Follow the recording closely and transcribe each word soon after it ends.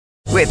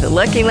With the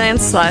Lucky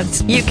Land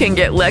Slots, you can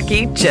get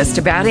lucky just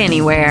about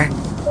anywhere.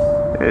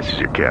 This is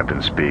your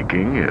captain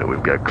speaking.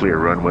 We've got clear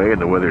runway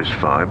and the weather's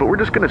fine, but we're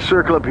just going to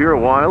circle up here a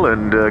while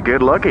and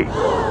get lucky.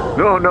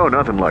 No,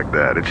 nothing like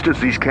that. It's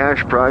just these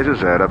cash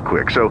prizes add up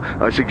quick. So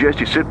I suggest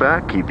you sit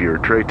back, keep your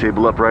tray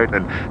table upright,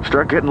 and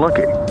start getting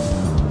lucky.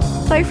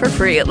 Play for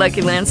free at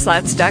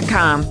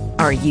LuckyLandSlots.com.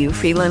 Are you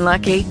feeling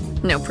lucky?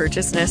 No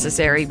purchase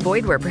necessary.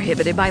 Void where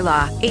prohibited by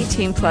law.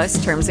 18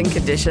 plus terms and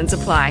conditions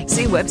apply.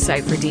 See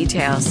website for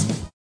details.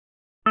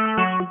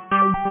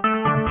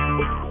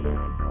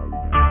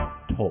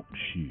 Talk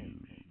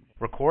shoes.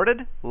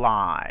 Recorded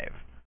live.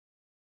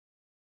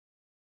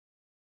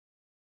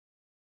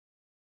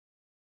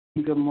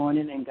 Good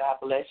morning and God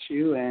bless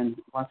you. And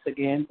once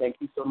again, thank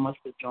you so much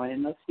for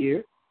joining us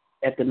here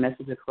at the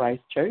Message of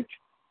Christ Church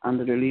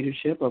under the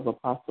leadership of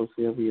Apostle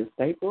Sylvia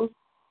Staples.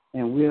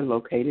 And we're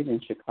located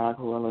in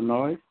Chicago,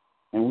 Illinois.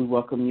 And we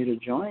welcome you to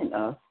join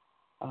us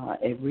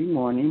every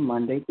morning,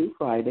 Monday through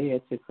Friday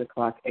at 6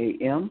 o'clock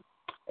a.m.,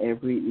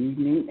 every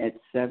evening at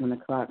 7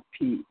 o'clock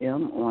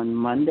p.m. on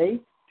Monday,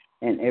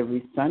 and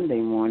every Sunday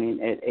morning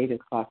at 8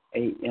 o'clock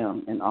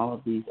a.m. And all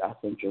of these are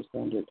Central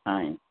Standard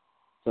Time.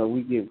 So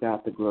we give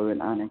God the glory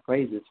and honor and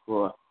praises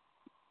for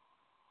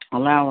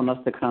allowing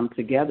us to come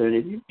together. And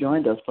if you've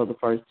joined us for the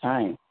first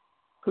time,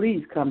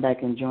 please come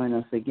back and join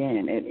us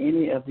again at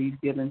any of these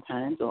given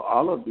times or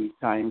all of these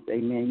times.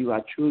 Amen. You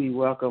are truly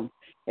welcome,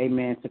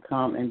 amen, to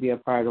come and be a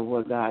part of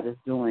what God is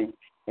doing,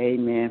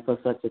 amen, for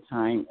such a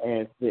time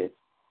as this.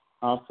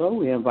 Also,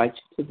 we invite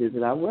you to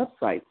visit our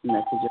website,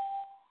 Message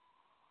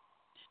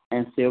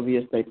and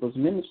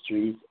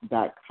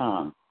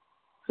SylviaStaplesMinistries.com.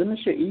 Send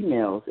us your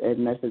emails at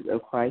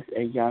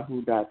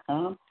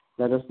messageofchrist@yahoo.com.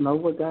 Let us know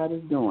what God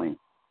is doing,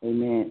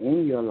 amen,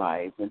 in your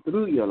lives and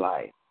through your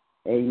life.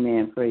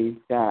 Amen. Praise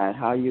God.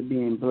 How you're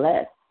being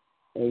blessed.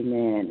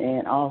 Amen.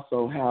 And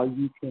also how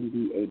you can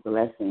be a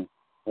blessing,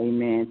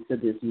 amen, to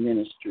this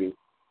ministry.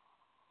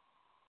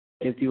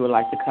 If you would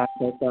like to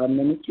contact our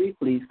ministry,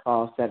 please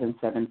call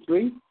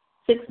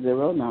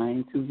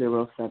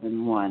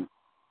 773-609-2071.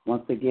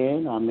 Once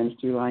again, our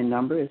ministry line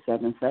number is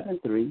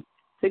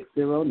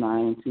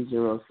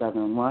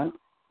 773-609-2071.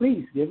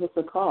 Please give us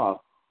a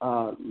call.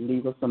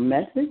 Leave us a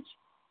message.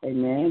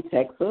 Amen.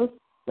 Text us.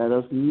 Let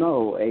us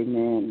know,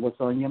 amen, what's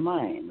on your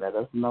mind. Let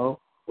us know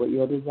what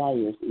your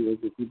desires is.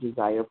 If you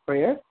desire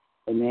prayer,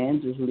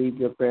 amen, just leave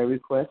your prayer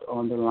request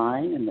on the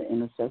line, and the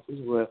intercessors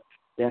will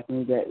be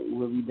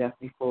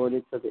definitely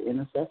forwarded to the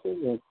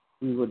intercessors, and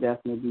we will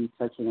definitely be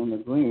touching and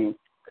agreeing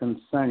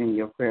concerning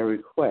your prayer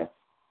request.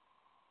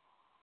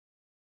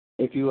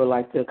 If you would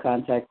like to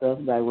contact us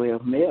by way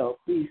of mail,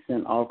 please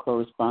send all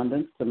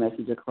correspondence to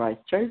Message of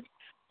Christ Church,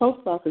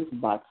 Post Office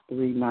Box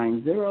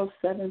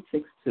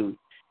 390762,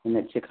 and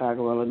at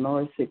Chicago,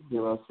 Illinois,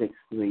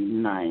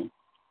 60639.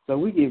 So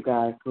we give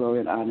God glory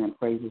and honor and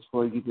praises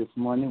for you this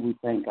morning. We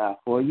thank God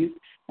for you.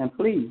 And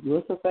please do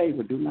us a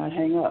favor. Do not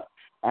hang up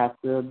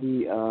after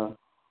the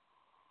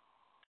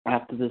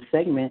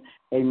segment.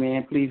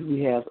 Amen. Please,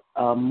 we have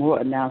more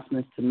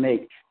announcements to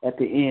make at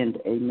the end,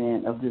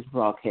 amen, of this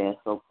broadcast.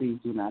 So please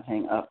do not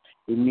hang up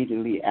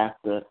immediately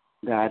after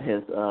God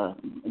has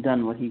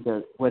done what He's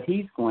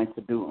going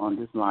to do on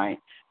this line.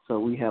 So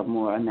we have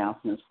more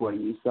announcements for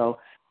you. So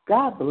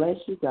God bless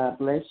you. God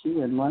bless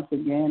you. And once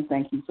again,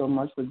 thank you so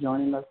much for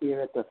joining us here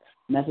at the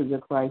Message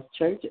of Christ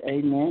Church,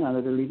 amen,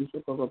 under the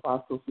leadership of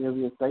Apostle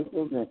Sylvia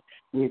Staples. And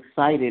we're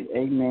excited,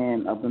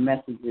 amen, of the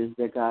messages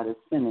that God is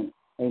sending,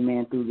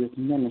 amen, through this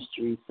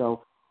ministry.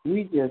 So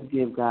we just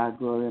give God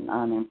glory and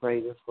honor and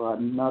praises for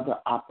another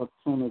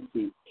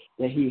opportunity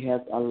that He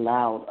has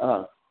allowed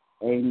us,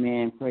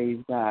 amen,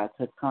 praise God,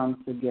 to come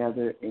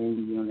together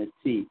in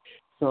unity.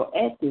 So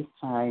at this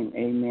time,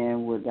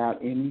 amen, without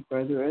any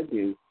further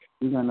ado,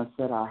 we're going to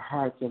set our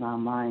hearts and our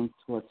minds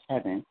towards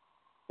heaven.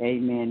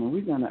 Amen. And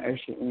we're going to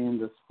usher in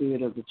the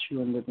Spirit of the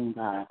true and living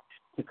God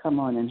to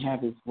come on and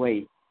have His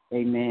way,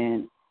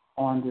 amen,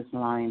 on this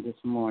line this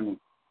morning.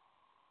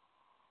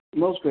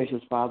 Most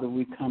gracious Father,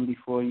 we come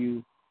before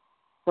you,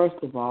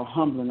 first of all,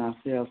 humbling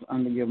ourselves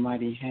under your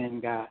mighty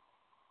hand, God.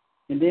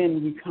 And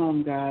then we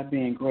come, God,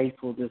 being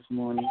grateful this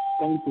morning,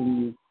 thanking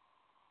you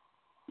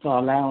for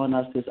allowing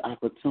us this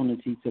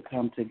opportunity to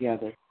come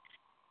together,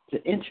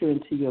 to enter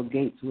into your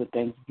gates with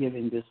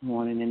thanksgiving this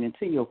morning and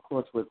into your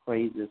courts with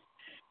praises,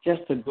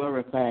 just to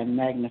glorify and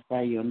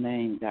magnify your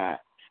name, God.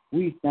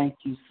 We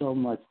thank you so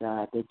much,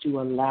 God, that you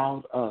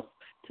allowed us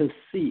to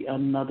see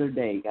another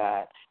day,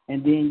 God,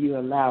 and then you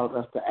allowed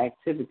us the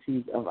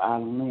activities of our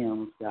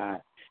limbs,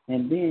 God,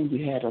 and then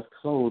you had us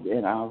clothed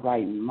in our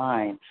right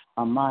mind,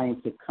 a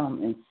mind to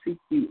come and seek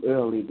you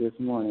early this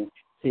morning,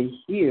 to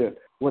hear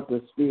what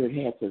the Spirit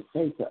had to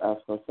say to us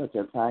for such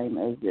a time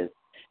as this.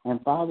 And,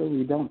 Father,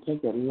 we don't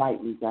take it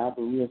lightly, God,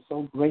 but we are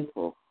so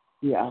grateful.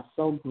 We are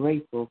so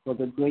grateful for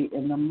the great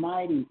and the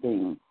mighty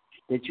things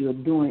that you're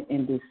doing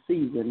in this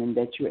season and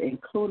that you're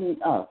including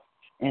us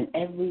in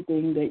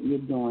everything that you're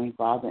doing,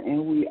 Father.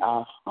 And we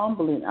are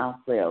humbling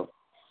ourselves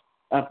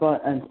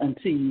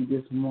unto you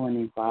this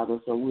morning, Father.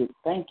 So we're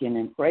thanking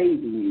and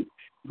praising you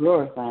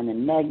glorifying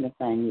and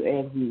magnifying you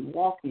as we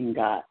walk in,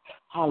 God.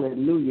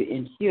 Hallelujah,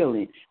 in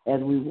healing,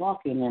 as we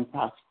walk in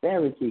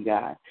prosperity,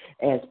 God,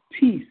 as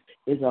peace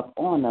is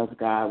upon us,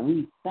 God.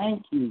 We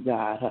thank you,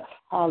 God.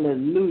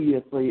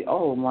 Hallelujah, for you.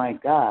 Oh, my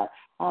God.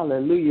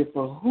 Hallelujah,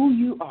 for who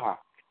you are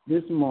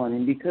this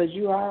morning, because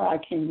you are our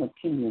King of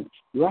Kings.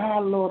 You are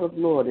our Lord of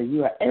Lords, and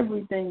you are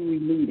everything we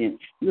need. And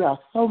you are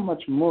so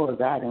much more,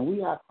 God, and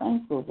we are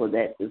thankful for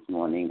that this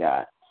morning,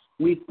 God.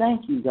 We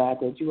thank you, God,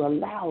 that you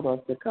allowed us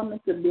to come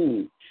into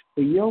being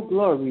for your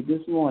glory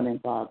this morning,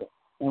 Father.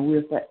 And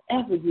we'll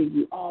forever give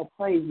you all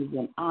praises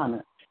and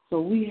honor. So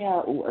we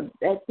have,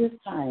 at this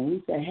time,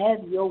 we say,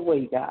 have your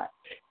way, God.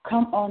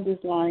 Come on this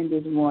line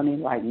this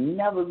morning like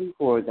never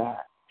before, God.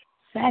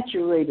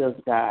 Saturate us,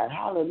 God.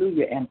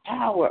 Hallelujah.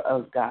 Empower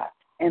us, God.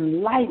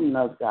 Enlighten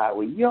us, God,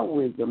 with your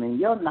wisdom and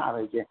your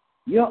knowledge and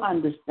your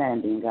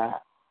understanding, God.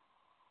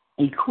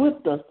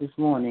 Equip us this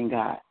morning,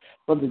 God,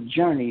 for the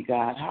journey,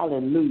 God,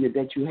 hallelujah,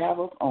 that you have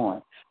us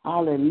on.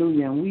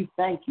 Hallelujah. And we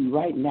thank you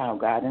right now,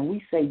 God, and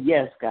we say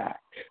yes, God.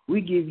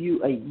 We give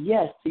you a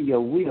yes to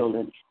your will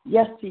and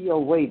yes to your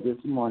way this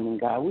morning,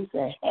 God. We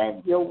say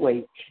have your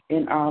way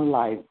in our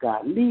life,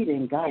 God. Lead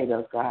and guide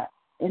us, God,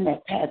 in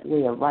that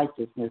pathway of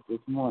righteousness this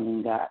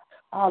morning, God.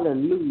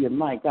 Hallelujah,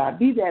 my God.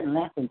 Be that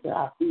lamp unto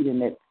our feet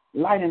and that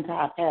light into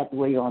our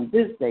pathway on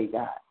this day,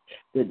 God.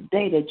 The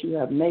day that you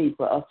have made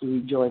for us to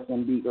rejoice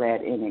and be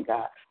glad in it,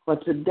 God. For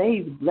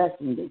today's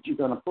blessing that you're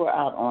going to pour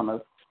out on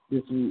us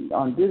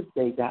on this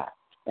day, God.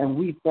 And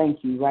we thank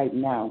you right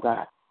now,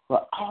 God,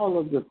 for all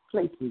of the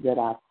places that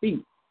our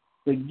feet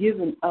for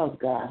giving us,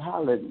 God.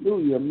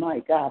 Hallelujah, my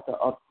God, the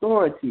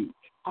authority,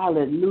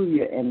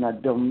 hallelujah, and the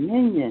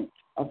dominion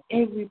of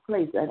every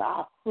place that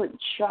our foot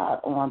shod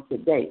on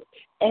today.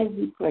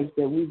 Every place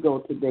that we go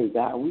today,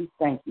 God, we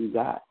thank you,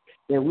 God,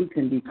 that we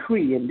can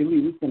decree and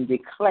we can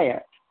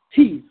declare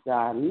peace,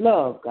 God,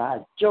 love,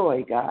 God,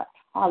 joy, God.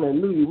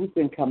 Hallelujah. We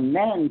can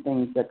command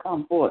things to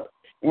come forth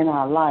in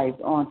our lives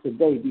on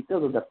today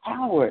because of the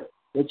power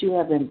that you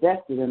have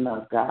invested in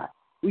us, God.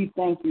 We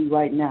thank you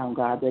right now,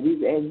 God, that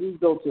as we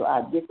go to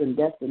our different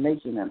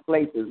destinations and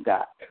places,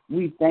 God,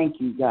 we thank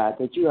you, God,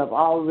 that you have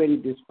already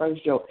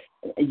dispersed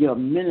your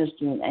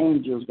ministering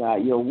angels,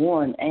 God, your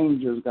warring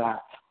angels, God.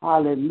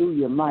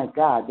 Hallelujah, my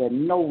God, that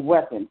no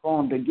weapon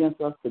formed against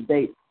us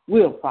today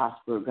will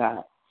prosper,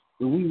 God.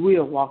 We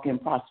will walk in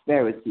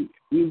prosperity.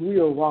 We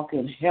will walk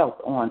in health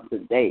on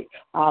today.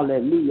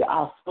 Hallelujah.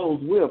 Our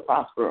souls will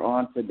prosper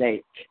on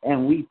today.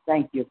 And we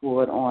thank you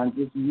for it on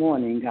this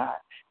morning, God.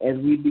 As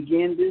we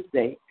begin this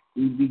day,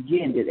 we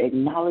begin it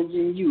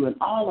acknowledging you in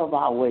all of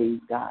our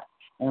ways, God.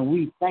 And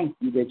we thank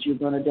you that you're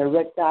going to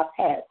direct our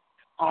path.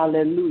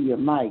 Hallelujah,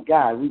 my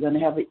God. We're going to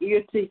have an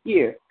ear to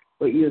hear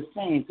what you're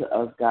saying to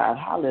us, God.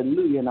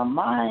 Hallelujah. And a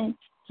mind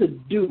to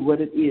do what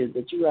it is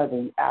that you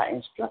are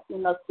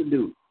instructing us to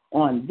do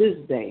on this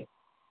day.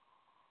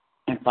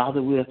 And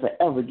Father, we'll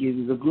forever give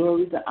you the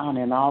glory, the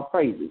honor, and all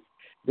praises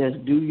that's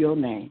due your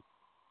name.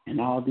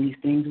 And all these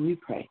things we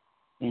pray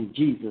in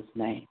Jesus'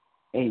 name.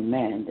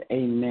 Amen,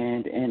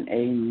 amen, and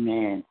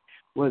amen.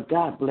 Well,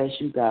 God bless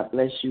you. God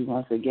bless you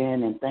once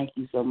again. And thank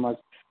you so much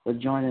for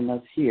joining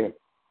us here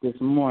this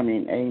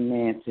morning,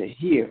 amen, to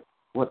hear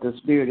what the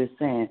Spirit is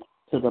saying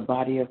to the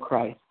body of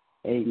Christ,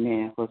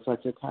 amen, for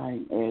such a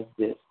time as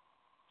this.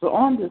 So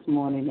on this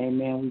morning,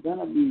 amen, we're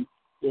going to be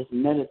just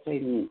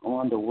meditating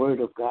on the Word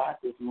of God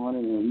this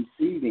morning and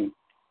receiving,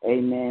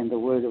 amen, the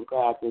Word of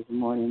God this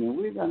morning. And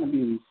we're going to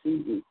be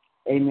receiving,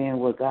 amen,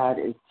 what God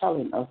is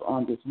telling us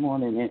on this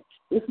morning. And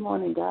this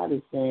morning, God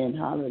is saying,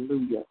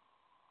 hallelujah.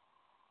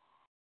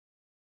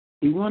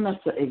 He wants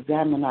us to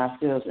examine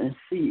ourselves and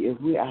see if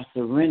we are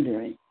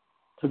surrendering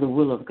to the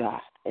will of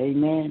God.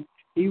 Amen.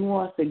 He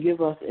wants to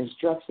give us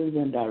instructions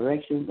and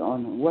directions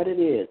on what it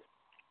is,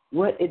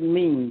 what it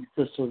means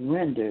to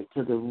surrender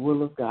to the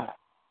will of God.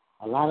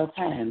 A lot of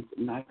times,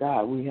 my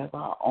God, we have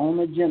our own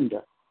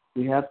agenda.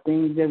 We have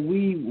things that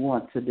we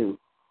want to do.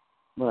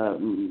 But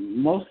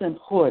most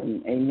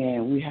important,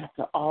 amen, we have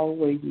to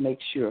always make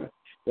sure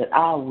that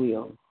our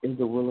will is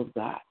the will of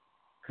God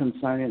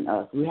concerning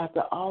us. We have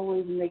to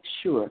always make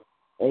sure,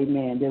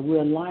 amen, that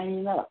we're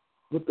lining up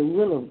with the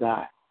will of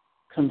God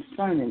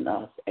concerning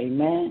us,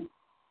 amen.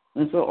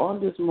 And so on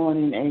this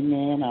morning,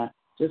 amen, I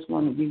just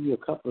want to give you a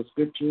couple of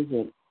scriptures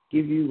and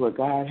give you what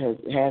God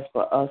has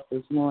for us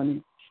this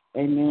morning.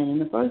 Amen.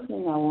 And the first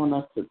thing I want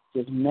us to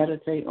just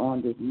meditate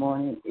on this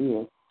morning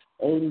is,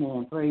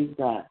 amen, praise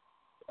God.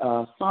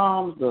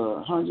 Psalms,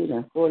 the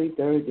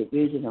 143rd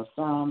division of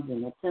Psalms,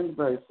 and the 10th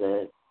verse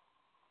says,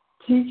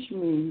 teach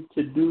me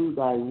to do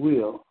thy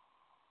will,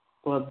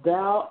 for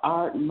thou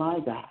art my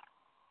God.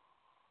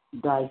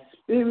 Thy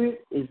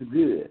spirit is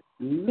good.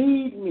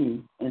 Lead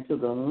me into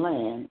the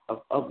land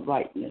of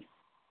uprightness.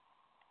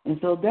 And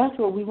so that's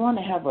what we want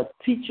to have, a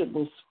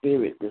teachable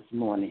spirit this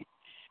morning.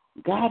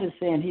 God is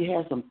saying he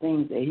has some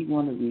things that he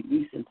wants to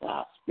release into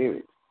our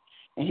spirits.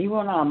 And he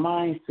wants our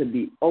minds to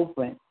be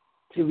open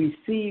to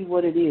receive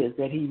what it is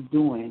that he's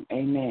doing,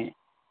 amen,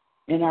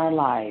 in our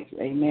lives,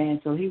 amen.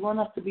 So he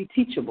wants us to be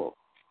teachable.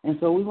 And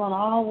so we want to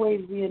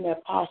always be in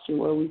that posture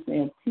where we're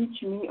saying,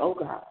 teach me, oh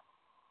God.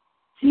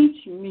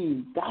 Teach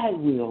me thy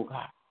will,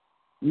 God,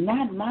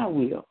 not my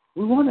will.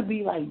 We want to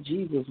be like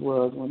Jesus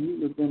was when he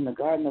was in the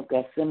Garden of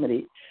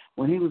Gethsemane,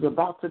 when he was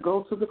about to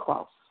go to the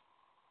cross.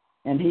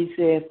 And he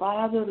said,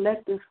 Father,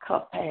 let this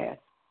cup pass,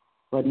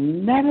 but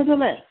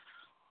nevertheless,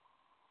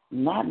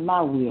 not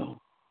my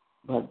will,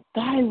 but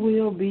thy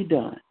will be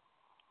done.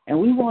 And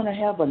we want to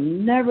have a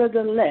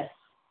nevertheless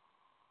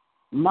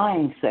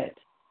mindset.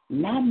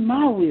 Not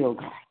my will,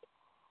 God,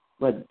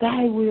 but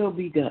thy will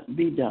be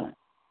done.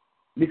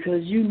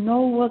 Because you know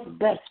what's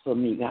best for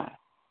me, God.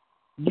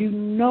 You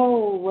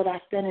know what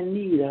I stand in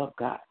need of,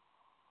 God.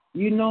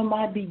 You know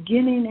my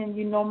beginning and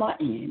you know my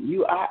end.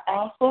 You are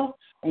Alpha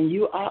and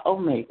you are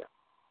Omega.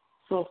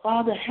 So,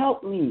 Father,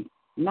 help me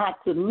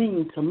not to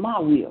lean to my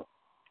will.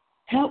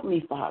 Help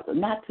me, Father,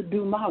 not to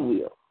do my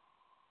will.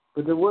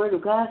 But the word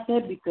of God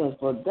said, because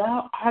for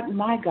thou art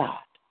my God,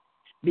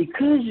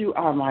 because you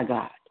are my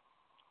God,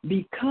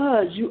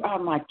 because you are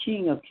my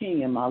King of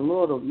kings and my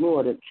Lord of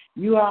lords, and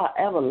you are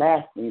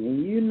everlasting,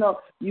 and you know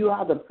you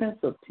are the Prince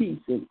of Peace,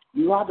 and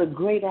you are the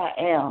great I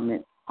am,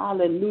 and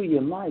hallelujah,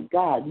 my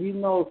God, you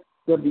know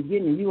the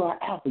beginning, you are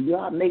Alpha, you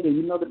are Omega,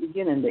 you know the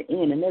beginning, the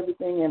end, and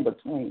everything in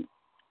between.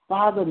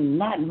 Father,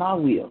 not my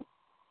will,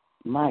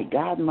 my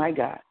God,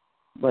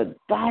 but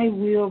thy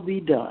will be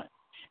done.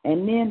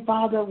 And then,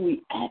 Father,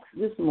 we ask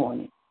this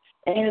morning,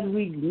 as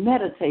we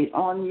meditate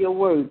on your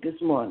word this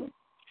morning,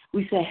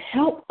 we say,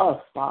 help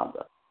us,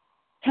 Father.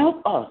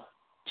 Help us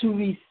to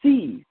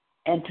receive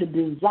and to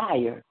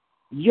desire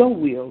your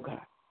will,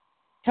 God.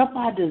 Help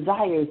our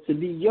desires to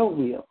be your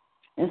will.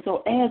 And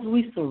so as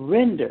we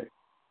surrender,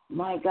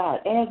 my God,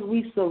 as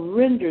we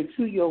surrender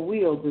to your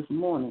will this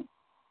morning,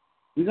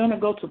 we're going to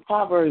go to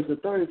Proverbs, the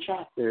 3rd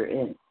chapter,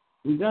 and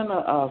we're going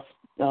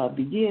to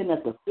begin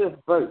at the 5th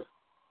verse.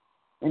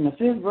 And the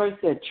 5th verse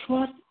said,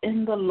 trust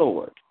in the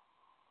Lord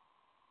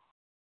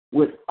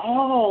with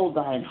all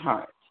thine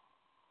heart,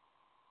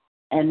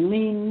 and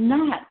lean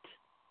not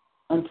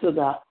unto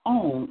thy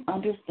own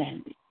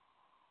understanding.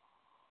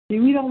 See,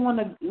 we don't want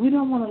to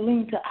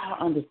lean to our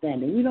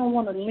understanding. We don't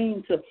want to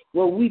lean to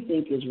what we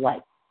think is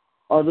right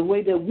or the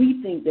way that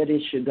we think that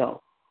it should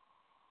go.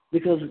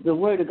 Because the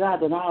word of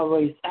God that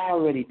I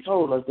already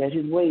told us that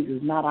his ways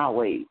is not our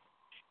ways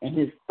and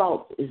his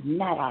thoughts is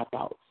not our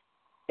thoughts,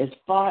 as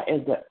far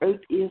as the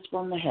earth is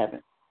from the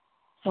heaven.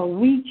 So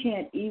we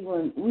can't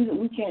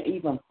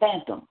even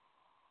fathom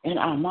in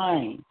our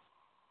minds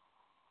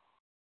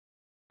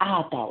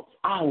our thoughts,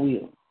 our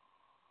will,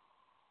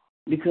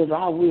 because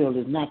our will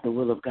is not the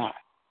will of God.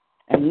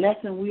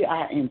 Unless we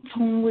are in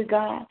tune with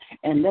God,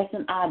 unless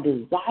our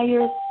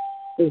desires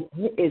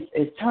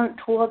is turned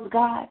towards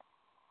God,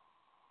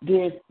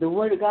 the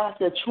word of God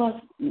said,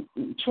 trust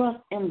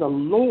in the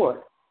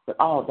Lord with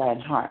all thine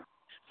heart.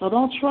 So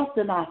don't trust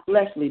in our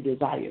fleshly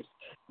desires.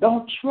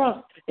 Don't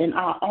trust in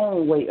our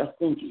own way of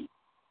thinking,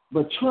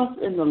 but trust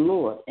in the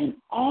Lord in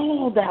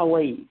all thy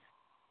ways.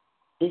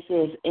 It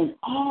says, in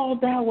all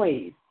thy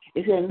ways.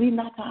 It says, lead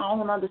not to our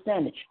own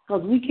understanding,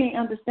 because we can't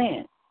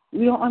understand.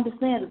 We don't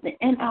understand it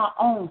in our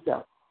own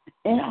self,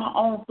 in our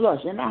own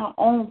flesh, in our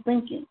own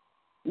thinking.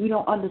 We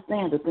don't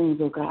understand the things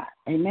of God.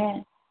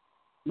 Amen?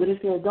 But it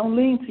says, don't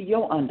lean to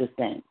your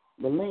understanding,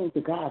 but lean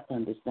to God's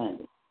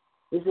understanding.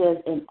 It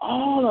says, in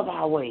all of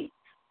our ways,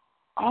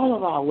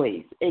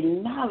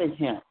 acknowledge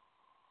him,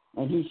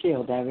 and he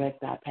shall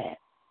direct our path.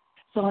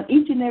 So in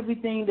each and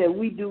everything that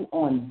we do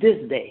on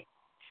this day,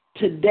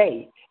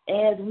 today,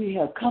 as we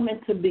have come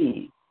into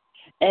being,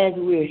 as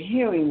we're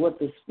hearing what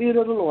the Spirit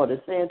of the Lord is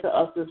saying to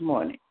us this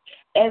morning,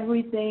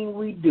 everything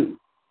we do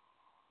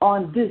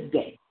on this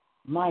day,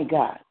 my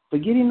God,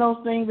 forgetting those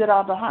things that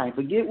are behind,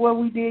 forget what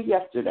we did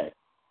yesterday,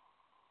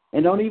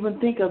 and don't even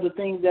think of the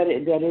things that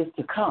is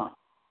to come,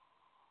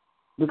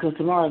 because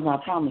tomorrow is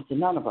not promised to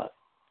none of us.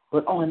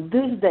 But on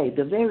this day,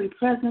 the very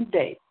present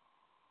day,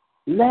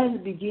 let's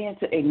begin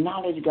to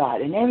acknowledge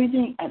God in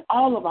everything and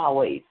all of our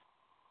ways,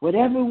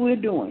 whatever we're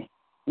doing.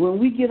 When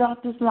we get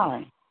off this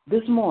line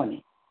this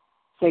morning,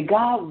 say,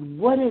 God,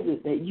 what is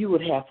it that you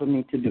would have for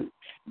me to do?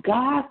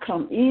 God,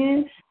 come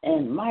in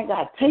and, my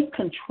God, take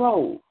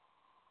control.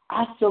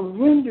 I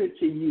surrender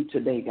to you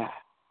today, God.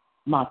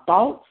 My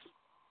thoughts,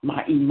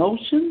 my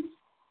emotions,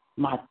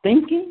 my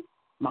thinking,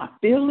 my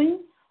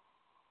feelings,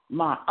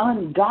 my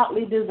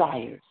ungodly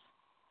desires.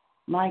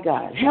 My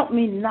God, help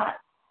me not,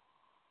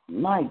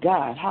 my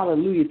God,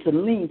 hallelujah, to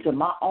lean to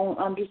my own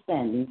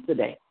understanding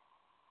today.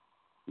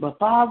 But,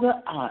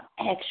 Father, I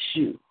ask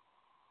you,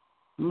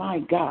 my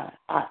God,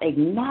 I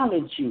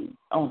acknowledge you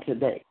on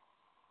today,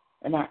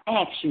 and I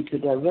ask you to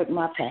direct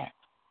my path.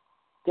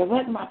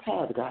 Direct my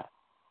path, God.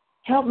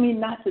 Help me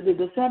not to do.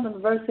 The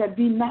 7th verse said,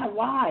 be not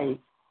wise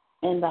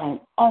in thine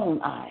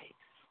own eyes.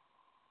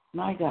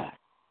 My God,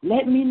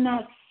 let me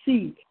not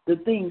see the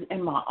things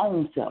in my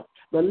own self,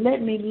 but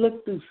let me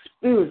look through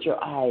spiritual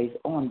eyes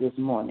on this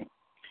morning.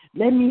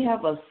 Let me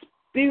have a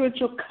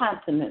spiritual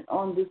continent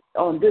on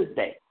this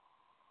day.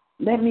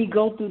 Let me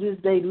go through this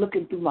day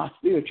looking through my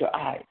spiritual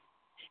eyes,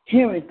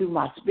 hearing through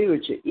my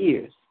spiritual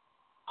ears.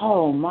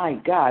 Oh, my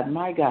God,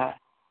 my God.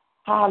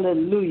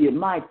 Hallelujah.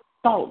 My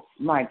thoughts,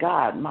 my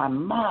God, my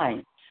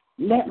mind.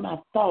 Let my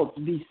thoughts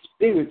be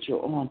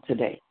spiritual on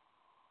today,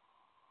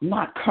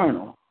 not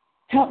carnal.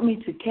 Help me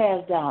to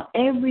cast down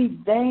every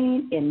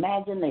vain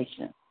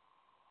imagination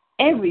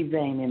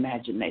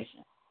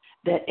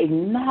that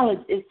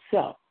acknowledges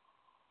itself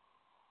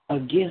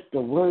against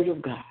the word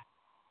of God.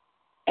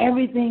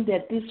 Everything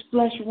that this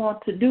flesh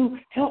wants to do,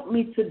 help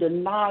me to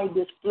deny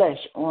this flesh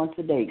on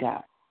today,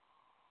 God.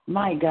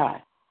 My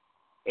God.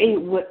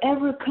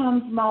 Whatever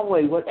comes my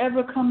way,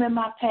 whatever comes in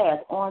my path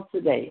on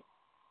today,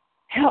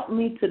 help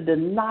me to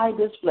deny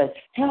this flesh.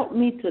 Help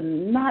me to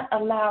not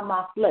allow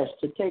my flesh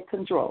to take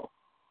control.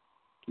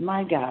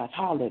 My God,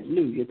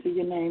 hallelujah to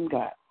your name,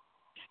 God.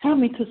 Help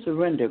me to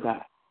surrender,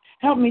 God.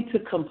 Help me to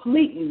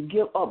completely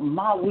give up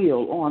my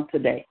will on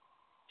today.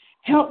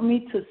 Help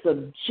me to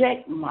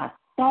subject my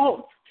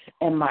thoughts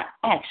and my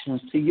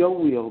actions to your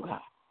will,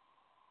 God.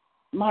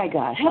 My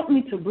God, help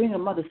me to bring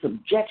them under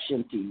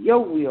subjection to your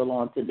will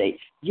on today,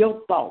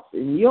 your thoughts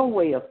and your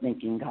way of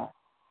thinking, God.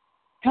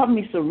 Help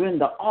me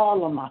surrender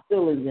all of my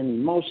feelings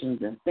and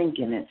emotions and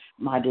thinking and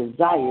my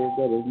desires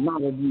that is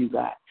not of you,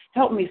 God.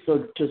 Help me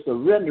to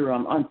surrender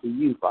them unto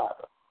you,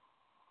 Father.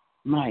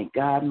 My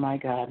God, my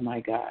God,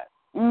 my God.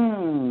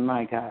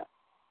 My God.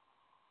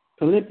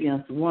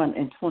 Philippians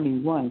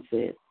 1:21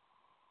 says,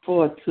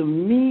 "For to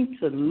me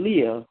to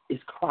live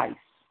is Christ,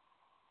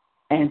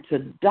 and to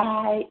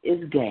die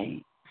is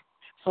gain."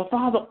 So,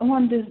 Father,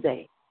 on this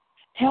day,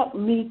 help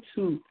me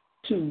to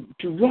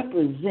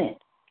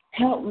represent.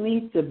 Help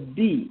me to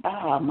be,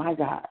 my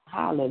God,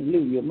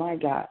 hallelujah, my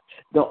God,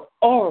 the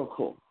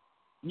oracle,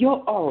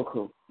 your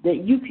oracle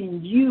that you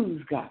can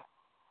use, God,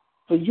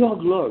 for your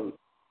glory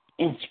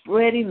in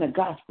spreading the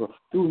gospel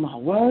through my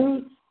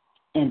words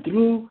and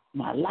through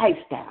my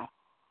lifestyle.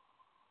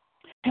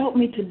 Help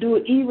me to do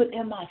it even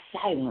in my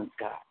silence,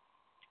 God,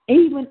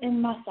 even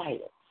in my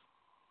silence.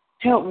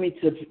 Help me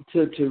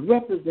to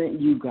represent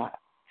you, God.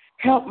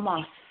 Help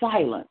my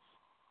silence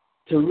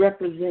to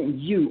represent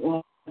you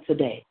on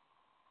today.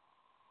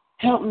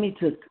 Help me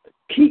to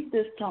keep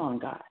this tongue,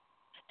 God.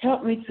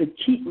 Help me to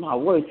keep my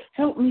words.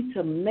 Help me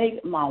to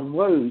make my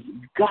words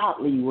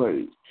godly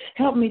words.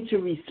 Help me to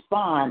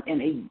respond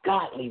in a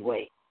godly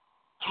way.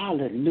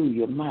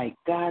 Hallelujah, my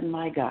God,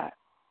 my God.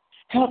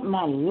 Help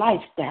my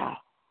lifestyle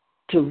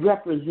to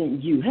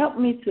represent you. Help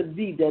me to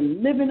be the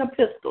living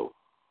epistle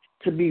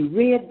to be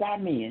read by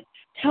men.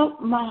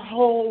 Help my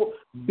whole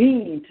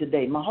being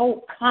today, my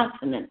whole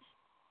conscience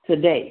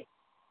today,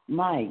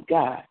 my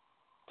God,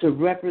 to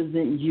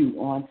represent you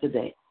on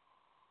today.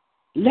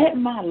 Let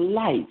my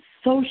light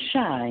so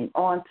shine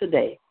on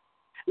today.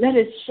 Let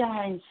it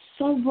shine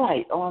so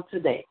bright on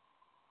today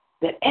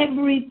that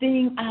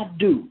everything I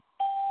do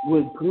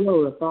will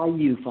glorify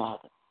you,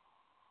 Father.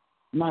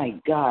 My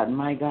God,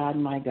 my God,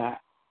 my God.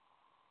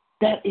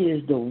 That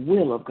is the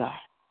will of God.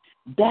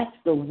 That's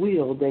the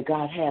will that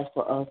God has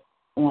for us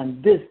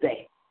on this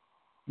day.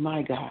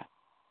 My God,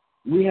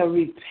 we have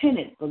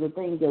repented for the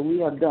things that we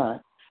have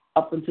done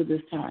up until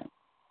this time.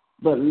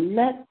 But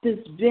let this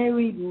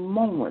very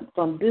moment,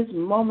 from this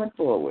moment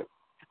forward,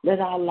 let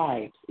our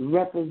lives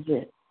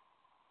represent,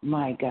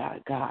 my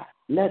God, God.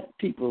 Let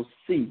people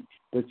see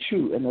the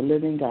true and the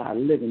living God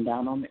living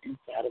down on the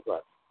inside of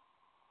us.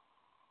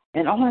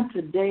 And on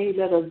today,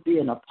 let us be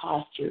in a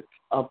posture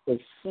of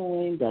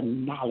pursuing the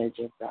knowledge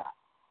of God.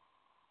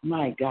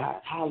 My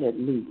God,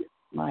 hallelujah,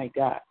 my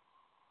God.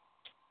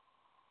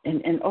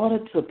 And in order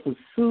to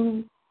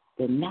pursue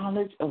the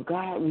knowledge of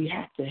God, we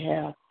have to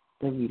have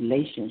the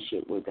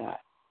relationship with God.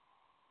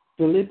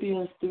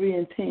 Philippians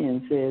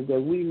 3:10 says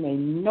that we may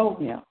know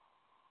him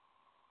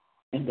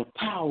and the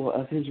power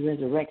of his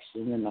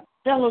resurrection and the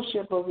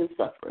fellowship of his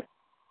suffering.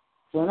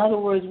 So in other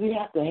words, we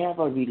have to have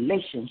a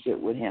relationship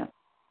with him.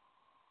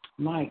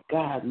 My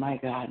God, my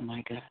God,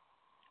 my God.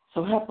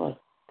 So help us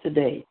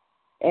today.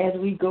 As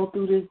we go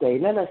through this day,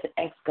 let us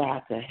ask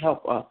God to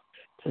help us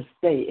to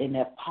stay in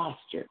that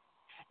posture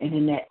and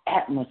in that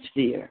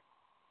atmosphere.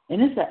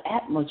 And it's an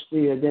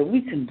atmosphere that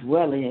we can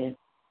dwell in,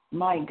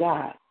 my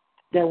God,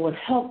 that would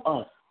help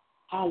us,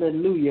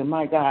 hallelujah,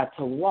 my God,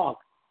 to walk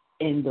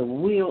in the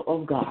will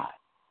of God.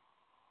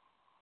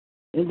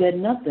 And that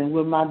nothing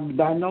will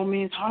by no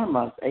means harm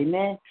us,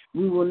 amen?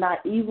 We will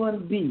not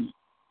even be,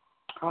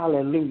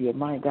 hallelujah,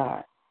 my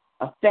God,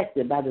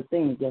 affected by the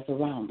things that's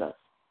around us.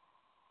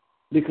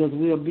 Because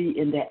we'll be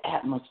in that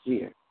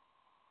atmosphere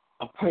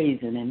of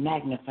praising and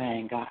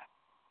magnifying God.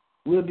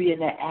 We'll be in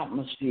that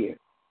atmosphere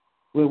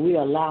where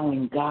we're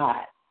allowing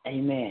God,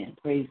 amen,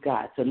 praise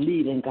God, to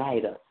lead and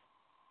guide us,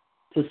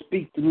 to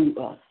speak through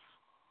us.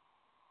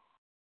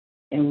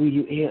 And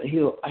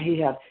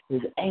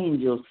his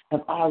angels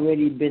have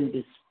already been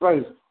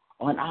dispersed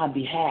on our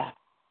behalf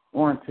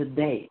on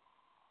today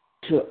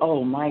to,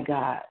 oh my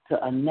God,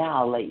 to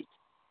annihilate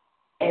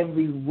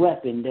every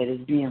weapon that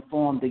is being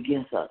formed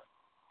against us.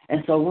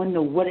 And so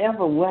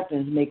whatever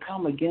weapons may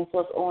come against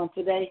us on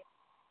today,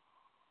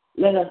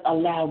 let us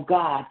allow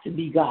God to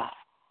be God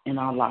in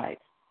our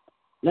lives.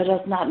 Let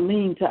us not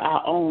lean to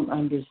our own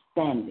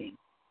understanding,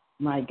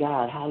 My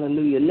God,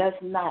 hallelujah. Let's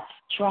not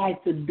try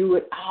to do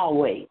it our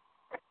way.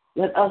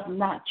 Let us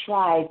not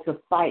try to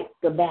fight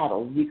the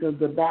battle, because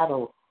the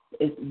battle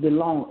is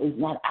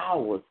not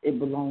ours. It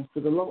belongs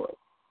to the Lord.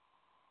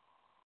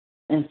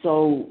 And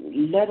so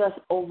let us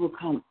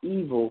overcome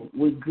evil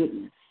with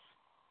goodness.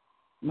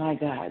 My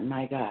God,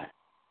 my God.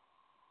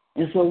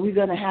 And so we're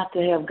going to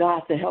have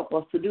God to help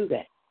us to do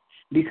that,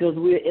 because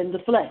we're in the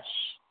flesh.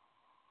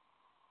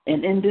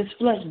 And in this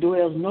flesh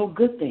dwells no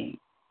good thing.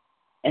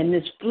 And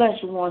this flesh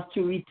wants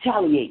to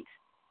retaliate.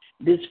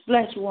 This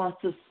flesh wants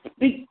to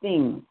speak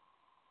things.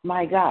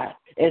 My God,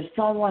 if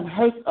someone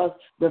hurts us,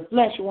 the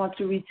flesh wants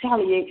to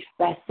retaliate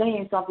by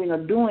saying something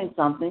or doing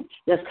something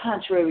that's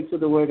contrary to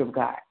the word of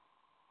God.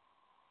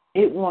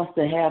 It wants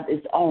to have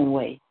its own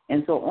way.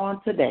 And so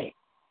on today,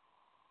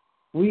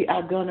 we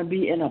are going to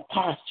be in a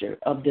posture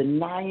of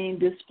denying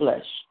this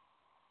flesh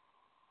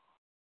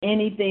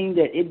anything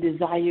that it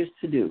desires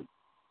to do.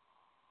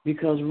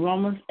 Because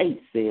Romans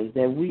 8 says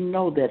that we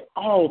know that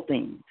all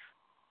things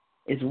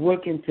is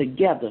working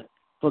together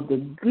for the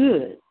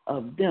good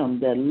of them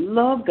that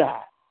love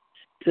God,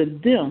 to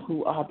them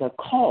who are the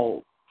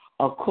called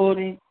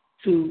according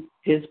to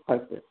his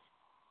purpose.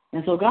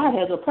 And so God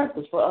has a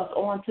purpose for us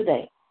on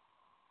today.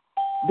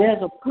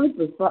 There's a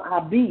purpose for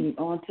our being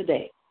on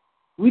today.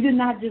 We did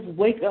not just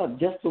wake up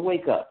just to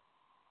wake up.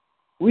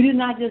 We did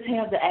not just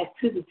have the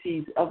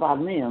activities of our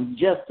limbs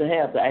just to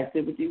have the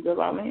activities of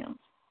our limbs.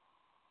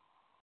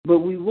 But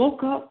we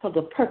woke up for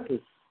the purpose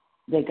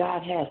that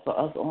God has for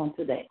us on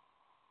today.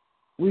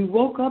 We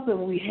woke up and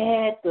we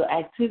had the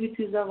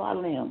activities of our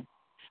limbs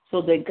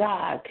so that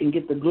God can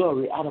get the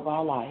glory out of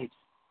our lives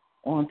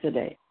on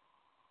today.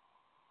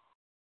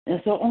 And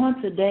so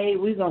on today,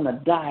 we're going to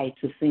die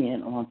to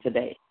sin on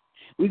today.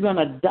 We're going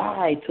to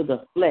die to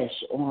the flesh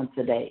on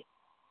today.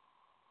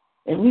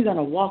 And we're going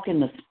to walk in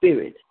the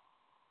Spirit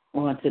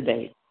on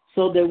today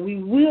so that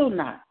we will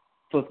not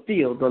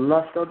fulfill the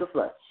lust of the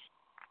flesh.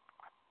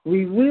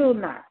 We will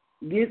not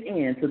give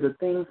in to the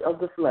things of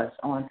the flesh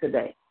on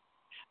today.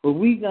 But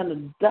we're going to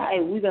die.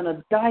 We're going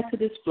to die to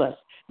this flesh,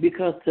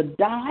 because to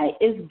die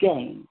is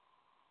gain.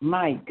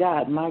 My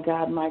God, my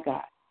God, my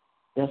God.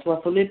 That's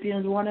what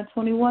Philippians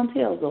 1:21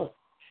 tells us.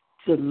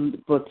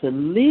 For to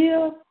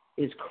live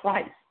is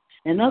Christ.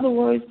 In other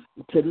words,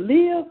 to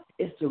live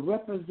is to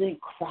represent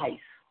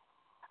Christ.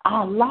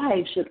 Our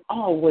lives should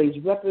always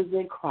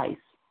represent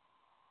Christ.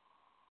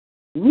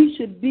 We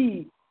should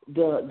be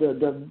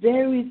the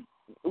very,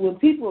 when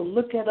people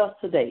look at us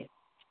today,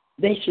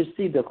 they should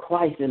see the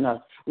Christ in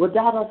us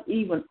without us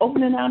even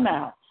opening our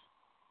mouths,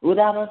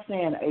 without us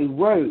saying a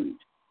word.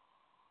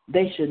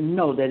 They should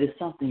know that it's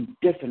something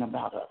different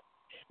about us.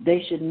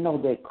 They should know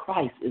that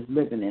Christ is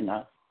living in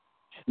us.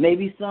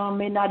 Maybe some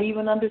may not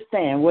even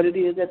understand what it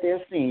is that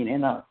they're seeing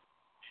in us.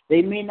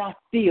 They may not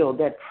feel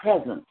that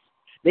presence.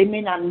 They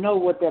may not know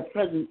what that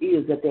presence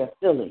is that they're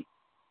feeling,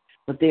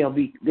 but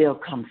they'll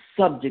come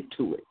subject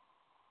to it.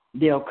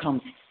 They'll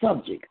come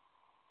subject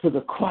to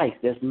the Christ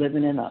that's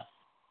living in us.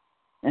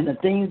 And the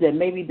things that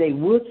maybe they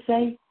would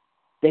say,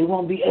 they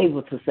won't be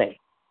able to say.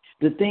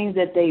 The things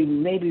that they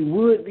maybe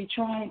would be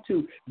trying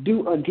to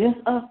do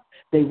against us,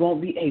 they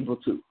won't be able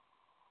to,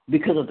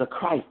 because of the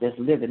Christ that's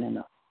living in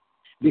us.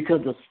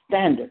 Because the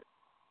standard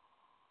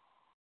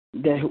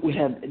that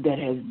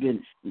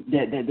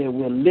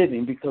we're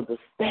living, because the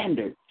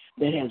standard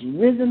that has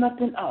risen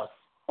up in us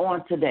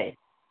on today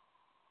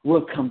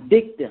will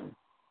convict them.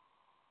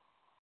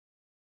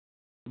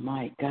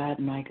 My God,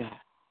 my God.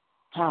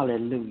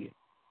 Hallelujah.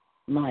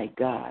 My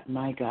God,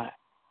 my God.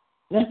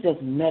 Let's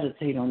just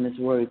meditate on this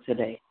word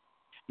today.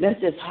 Let's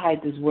just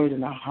hide this word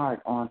in our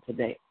heart on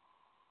today.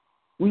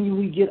 When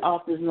we get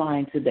off this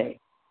line today,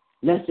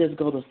 let's just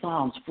go to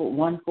Psalms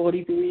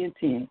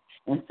 143:10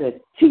 and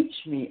say, teach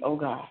me, O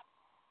God.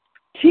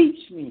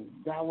 Teach me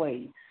thy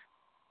ways.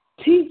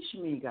 Teach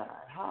me, God.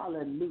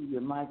 Hallelujah,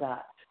 my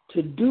God,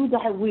 to do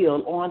thy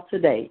will on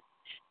today.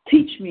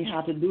 Teach me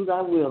how to do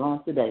thy will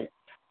on today.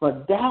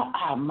 For thou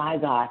art my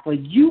God. For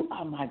you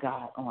are my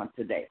God on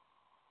today.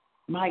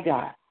 My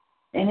God.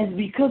 And it's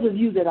because of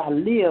you that I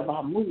live,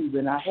 I move,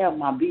 and I have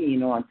my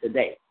being on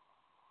today.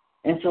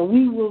 And so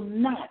we will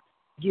not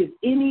give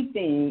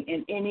anything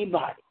and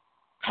anybody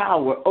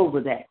power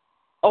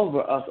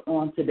over us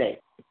on today,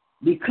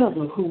 because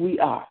of who we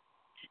are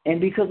and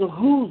because of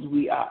whose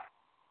we are.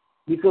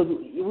 Because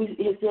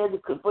it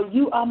says, for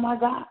you are my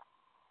God.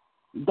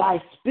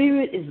 Thy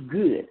spirit is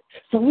good.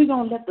 So we're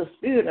going to let the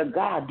Spirit of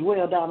God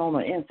dwell down on the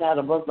inside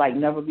of us like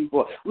never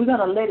before. We're going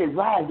to let it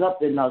rise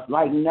up in us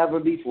like never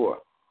before.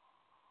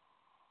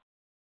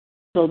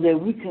 So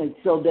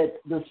that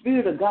the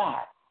Spirit of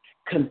God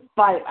can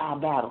fight our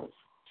battles.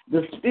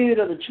 The Spirit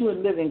of the true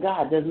and living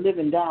God that's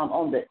living down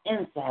on the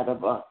inside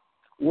of us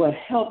will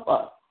help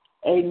us.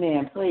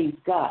 Amen. Praise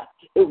God.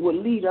 It will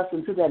lead us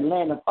into that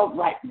land of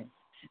uprightness.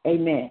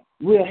 Amen.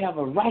 We'll have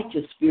a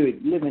righteous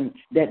spirit living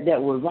that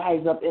will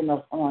rise up in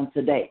us on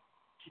today.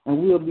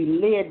 And we'll be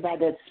led by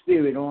that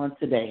Spirit on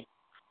today.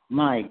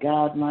 My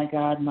God, my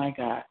God, my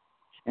God.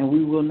 And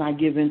we will not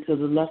give in to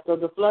the lust of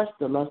the flesh,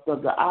 the lust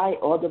of the eye,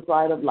 or the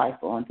pride of life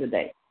on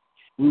today.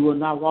 We will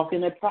not walk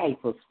in a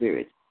prideful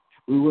spirit.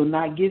 We will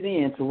not give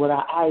in to what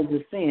our eyes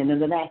are seeing in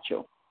the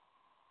natural.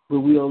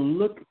 But we will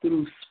look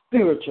through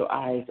spiritual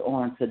eyes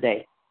on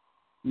today.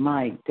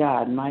 My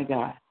God, my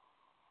God.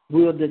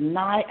 We'll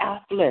deny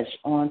our flesh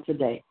on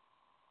today.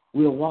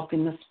 We'll walk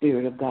in the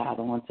Spirit of God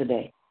on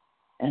today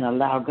and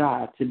allow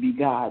God to be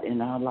God in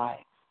our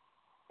lives.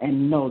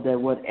 And know that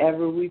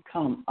whatever we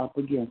come up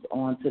against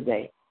on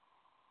today,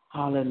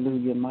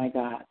 hallelujah, my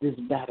God, this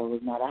battle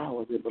is not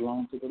ours. It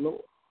belongs to the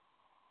Lord.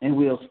 And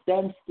we'll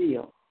stand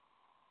still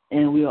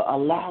and we'll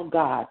allow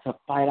God to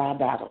fight our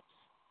battles.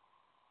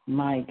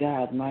 My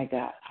God,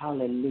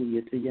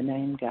 hallelujah to your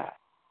name, God.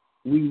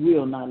 We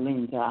will not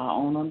lean to our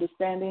own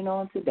understanding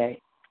on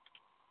today,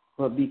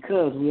 but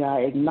because we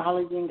are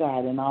acknowledging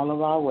God in all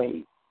of our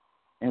ways,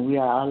 and we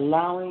are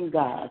allowing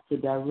God to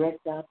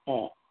direct our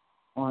path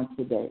on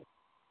today.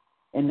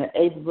 And the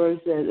 8th verse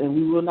says, and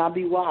we will not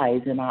be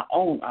wise in our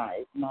own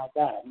eyes, my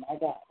God, in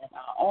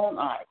our own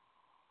eyes.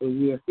 But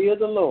we will fear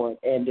the Lord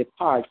and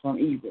depart from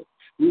evil.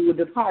 We will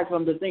depart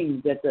from the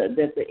things that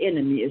the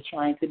enemy is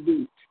trying to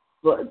do,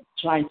 but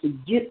trying to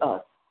get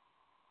us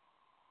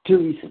to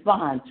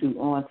respond to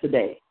on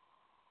today.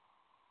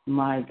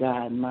 My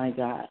God,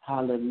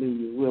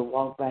 hallelujah. We'll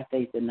walk by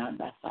faith and not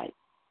by sight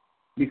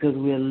because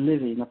we're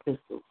living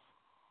epistles.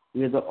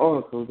 We're the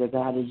oracles that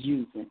God is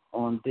using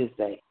on this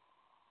day.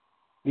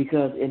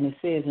 Because, and it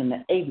says in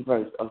the 8th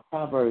verse of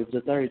Proverbs, the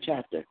 3rd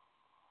chapter,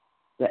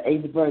 the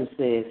 8th verse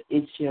says,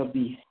 it shall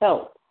be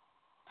health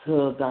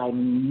to thy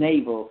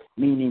navel,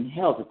 meaning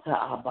health to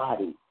our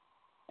body,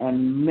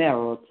 and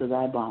marrow to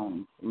thy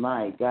bones.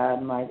 My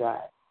God,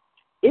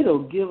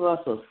 it'll give us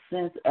a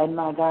sense, and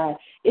my God,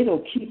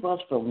 it'll keep us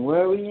from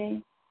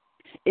worrying.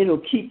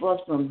 It'll keep us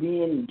from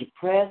being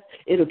depressed.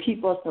 It'll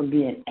keep us from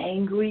being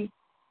angry.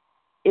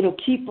 It'll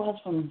keep us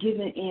from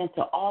giving in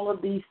to all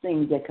of these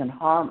things that can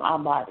harm our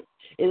body.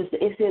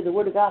 It says, the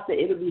Word of God said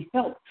it'll be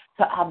help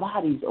to our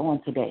bodies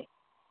on today.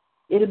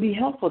 It'll be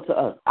helpful to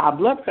us. Our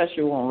blood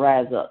pressure won't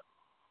rise up.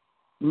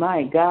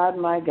 My God,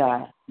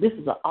 this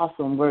is an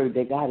awesome word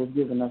that God has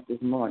given us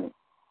this morning.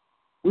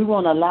 We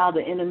won't allow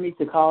the enemy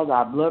to cause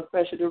our blood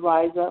pressure to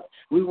rise up.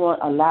 We won't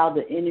allow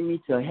the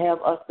enemy to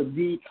have us to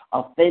be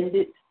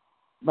offended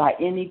by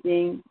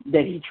anything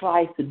that he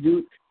tries to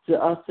do to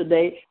us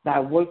today by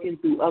working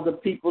through other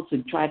people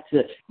to try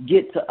to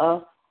get to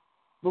us.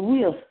 But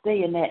we'll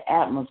stay in that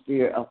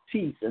atmosphere of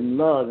peace and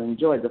love and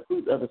joy, the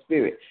fruit of the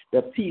Spirit,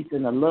 the peace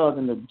and the love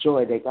and the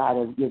joy that God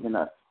has given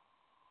us.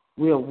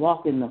 We'll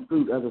walk in the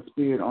fruit of the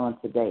Spirit on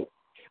today.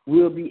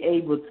 We'll be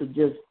able to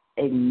just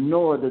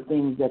ignore the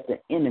things that the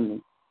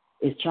enemy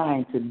is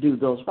trying to do.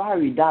 Those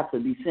fiery dots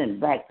will be sent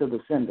back to the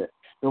sender.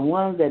 The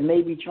ones that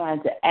may be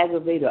trying to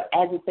aggravate or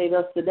agitate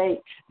us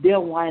today,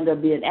 they'll wind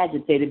up being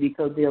agitated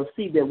because they'll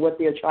see that what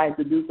they're trying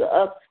to do to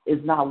us is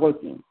not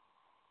working.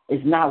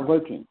 It's not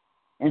working.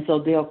 And so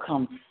they'll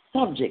come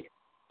subject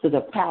to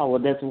the power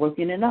that's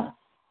working in us.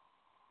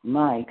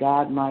 My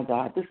God,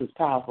 this is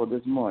powerful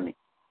this morning.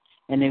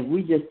 And if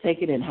we just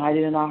take it and hide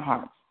it in our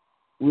hearts,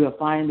 we'll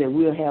find that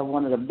we'll have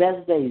one of the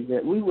best days,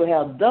 that we will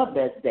have the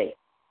best day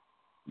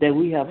that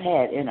we have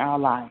had in our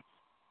lives.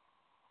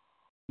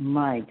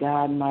 My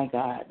God,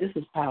 this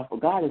is powerful.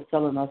 God is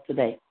telling us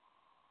today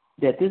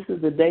that this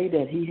is the day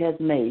that he has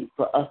made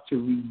for us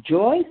to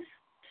rejoice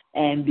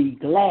and be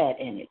glad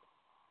in it.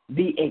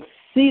 Be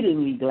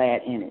exceedingly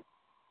glad in it.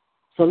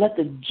 So let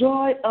the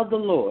joy of the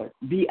Lord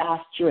be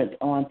our strength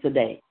on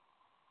today.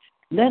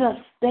 Let us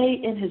stay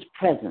in his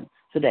presence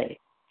today,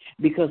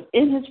 because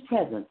in his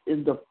presence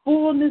is the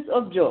fullness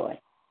of joy.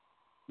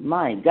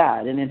 My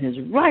God, and in his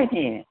right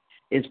hand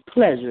is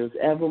pleasures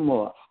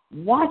evermore.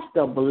 Watch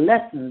the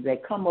blessings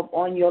that come up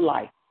on your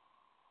life,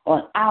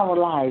 on our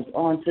lives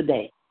on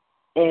today,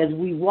 as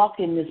we walk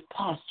in this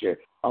posture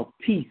of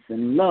peace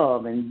and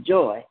love and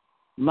joy,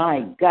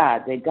 my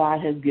God, that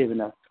God has given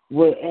us.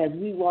 Whereas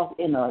we walk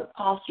in a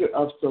posture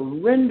of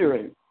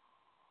surrendering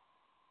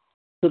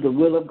to the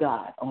will of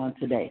God on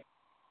today.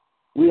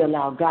 We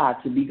allow God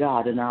to be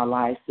God in our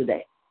lives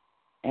today.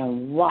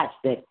 And watch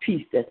that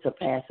peace that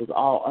surpasses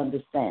all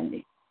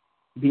understanding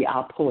be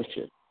our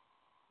portion.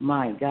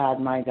 My God.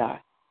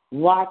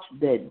 Watch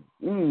that,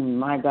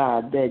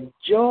 that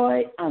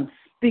joy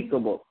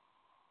unspeakable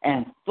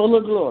and full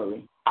of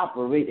glory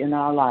operate in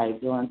our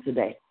lives on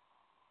today.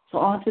 So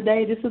on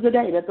today, this is the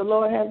day that the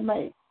Lord has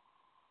made.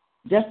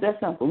 Just that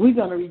simple. We're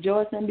going to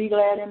rejoice and be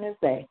glad in this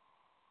day,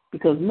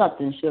 because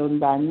nothing shall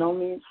by no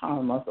means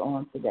harm us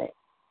on today.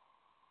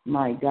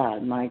 My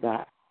God.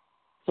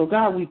 So,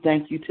 God, we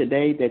thank you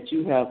today that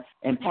you have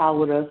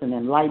empowered us and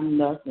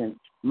enlightened us, and,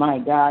 my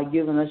God,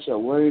 given us your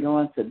word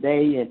on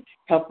today, and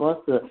help us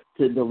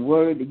to the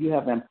word that you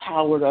have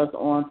empowered us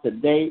on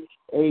today.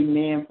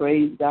 Amen.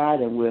 Praise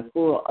God. And we're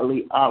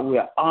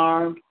we're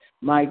armed.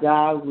 My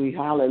God, we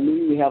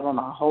have on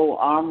our whole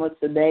armor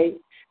today.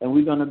 And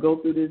we're going to go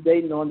through this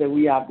day knowing that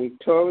we are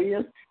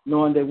victorious,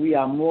 knowing that we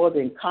are more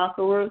than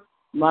conquerors.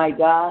 my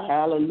God,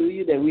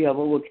 hallelujah, that we have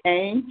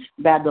overcame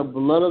by the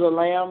blood of the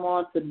Lamb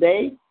on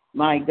today,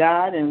 my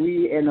God, and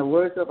we, in the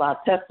words of our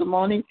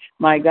testimony,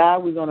 my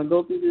God, we're going to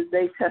go through this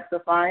day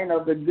testifying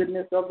of the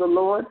goodness of the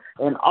Lord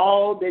and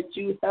all that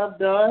you have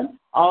done,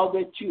 all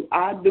that you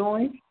are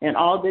doing, and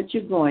all that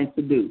you're going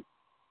to do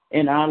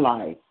in our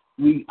lives.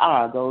 We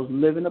are those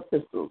living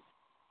epistles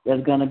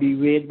that's going to be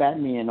read by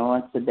men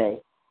on today.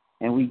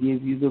 And we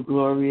give you the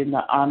glory and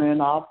the honor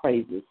and all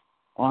praises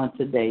on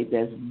today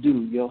that's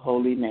due your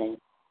holy name.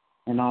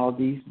 And all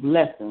these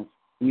blessings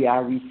we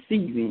are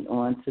receiving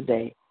on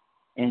today.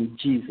 In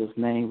Jesus'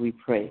 name we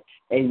pray.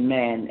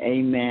 Amen,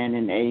 amen,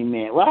 and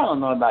amen. Well, I don't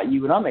know about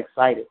you, but I'm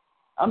excited.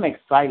 I'm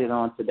excited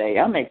on today.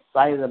 I'm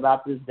excited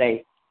about this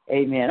day.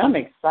 Amen. I'm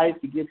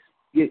excited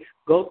to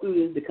go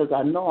through this because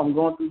I know I'm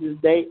going through this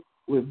day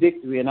with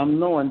victory, and I'm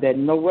knowing that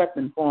no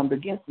weapon formed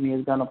against me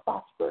is going to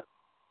prosper.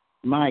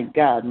 My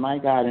God,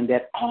 and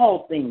that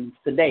all things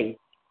today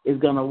is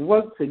going to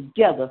work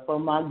together for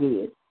my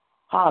good.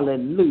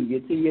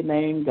 Hallelujah to your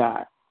name,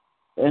 God.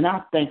 And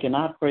I thank and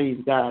I praise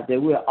God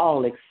that we're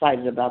all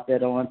excited about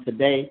that on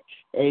today.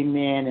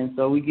 Amen. And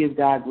so we give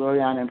God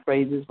glory, honor, and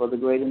praises for the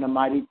great and the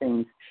mighty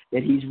things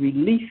that he's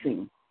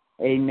releasing,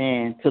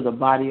 amen, to the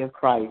body of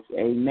Christ.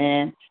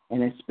 Amen.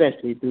 And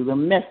especially through the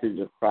message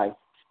of Christ.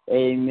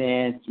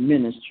 Amen.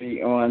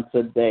 Ministry on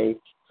today.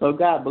 So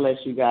God bless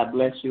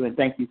you, and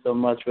thank you so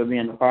much for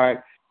being a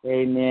part,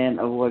 amen,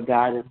 of what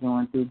God is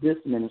doing through this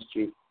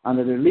ministry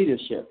under the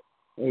leadership,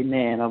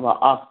 amen, of our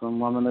awesome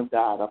woman of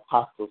God,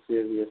 Apostle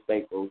Sylvia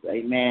Staples.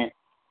 Amen.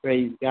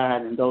 Praise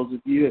God. And those of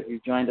you, if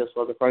you've joined us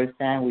for the first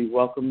time, we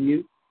welcome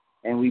you,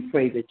 and we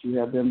pray that you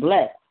have been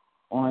blessed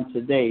on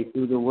today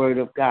through the word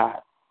of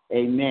God.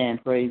 Amen.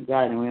 Praise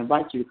God. And we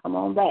invite you to come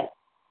on back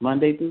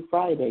Monday through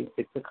Friday,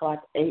 6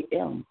 o'clock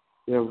a.m.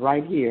 We're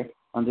right here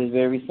on this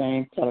very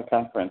same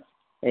teleconference.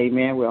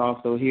 Amen. We're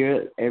also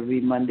here every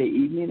Monday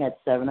evening at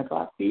 7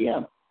 o'clock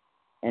p.m.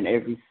 and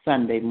every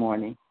Sunday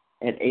morning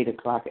at 8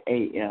 o'clock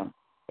a.m.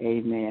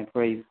 Amen.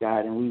 Praise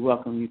God. And we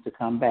welcome you to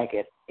come back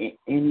at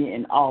any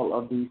and all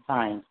of these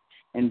times,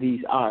 and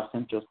these are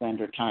Central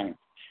Standard Time.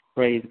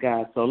 Praise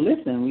God. So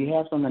listen, we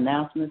have some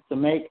announcements to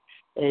make.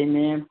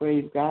 Amen.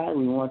 Praise God.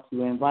 We want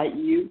to invite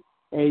you,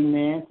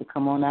 amen, to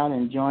come on out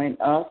and join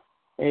us,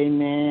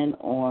 amen,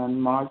 on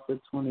March the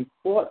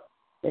 24th.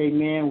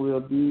 Amen. We'll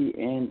be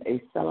in a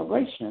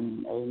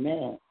celebration.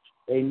 Amen.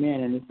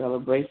 Amen. And the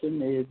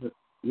celebration is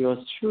yours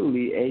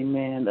truly.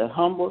 Amen. The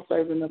humble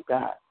servant of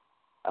God.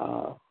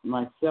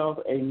 Myself.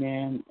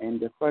 Amen. And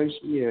the first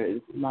year,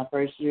 this is my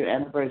first year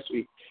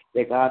anniversary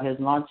that God has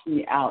launched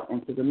me out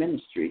into the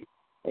ministry.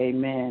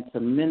 Amen.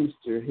 To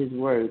minister his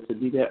word, to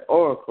be that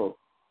oracle.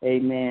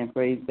 Amen.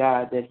 Praise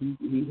God that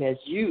he has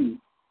used,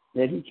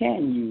 that he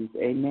can use.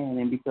 Amen.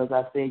 And because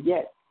I said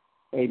yes.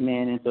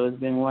 Amen. And so it's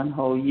been one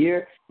whole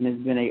year, and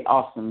it's been an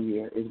awesome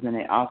year. It's been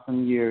an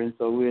awesome year. And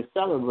so we're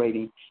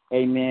celebrating,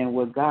 amen,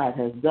 what God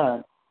has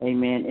done,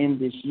 amen, in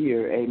this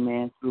year,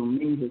 amen, through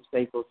me, his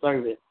faithful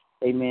servant.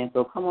 Amen.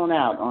 So come on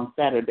out on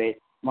Saturday,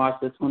 March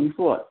the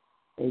 24th,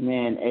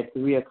 amen, at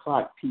 3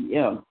 o'clock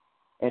p.m.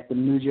 at the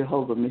New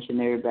Jehovah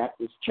Missionary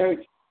Baptist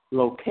Church,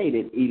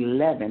 located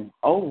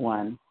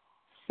 1101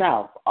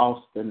 South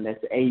Austin.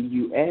 That's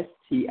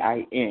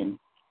Austin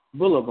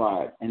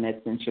Boulevard, and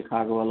that's in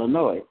Chicago,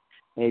 Illinois.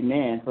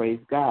 Amen. Praise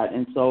God.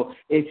 And so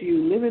if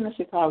you live in the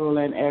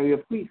Chicagoland area,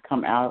 please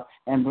come out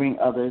and bring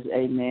others,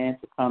 amen,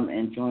 to come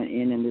and join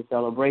in the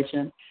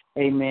celebration.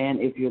 Amen.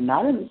 If you're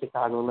not in the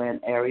Chicagoland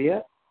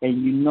area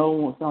and you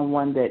know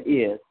someone that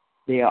is,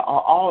 they are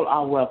all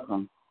are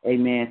welcome,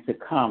 amen, to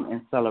come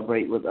and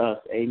celebrate with us,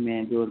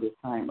 amen, during this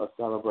time of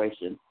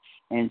celebration.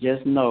 And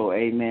just know,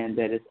 amen,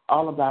 that it's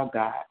all about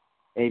God.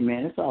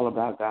 Amen. It's all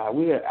about God.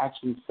 We are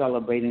actually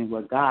celebrating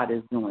what God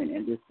is doing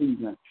in this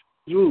season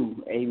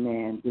through,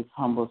 amen, this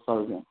humble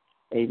servant,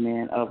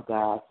 amen, of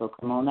God. So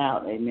come on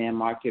out, amen,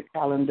 mark your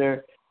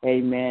calendar,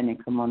 amen,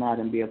 and come on out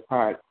and be a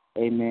part,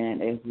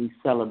 amen, as we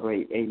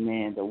celebrate,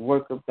 amen, the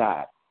work of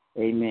God,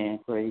 amen.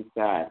 Praise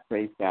God,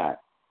 praise God.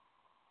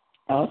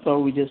 Also,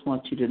 we just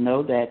want you to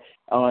know that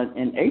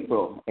in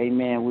April,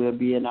 amen, we'll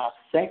be having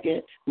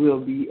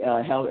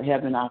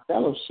our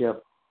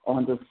fellowship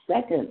on the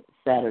second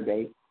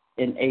Saturday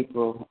in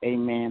April,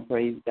 amen,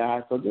 praise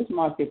God. So just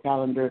mark your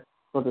calendar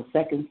for the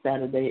second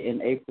Saturday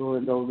in April,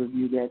 and those of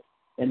you that's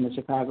in the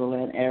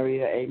Chicagoland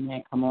area,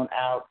 amen, come on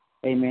out,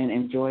 amen,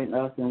 and join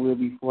us, and we'll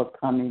be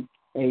forthcoming,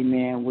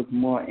 amen, with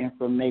more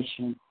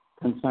information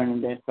concerning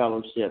that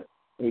fellowship,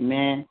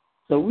 amen.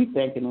 So we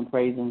thanking and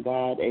praising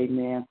God,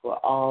 amen, for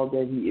all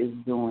that he is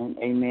doing,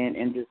 amen,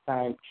 in this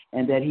time,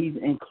 and that he's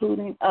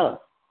including us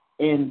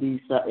in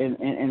these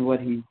in what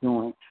he's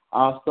doing.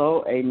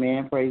 Also,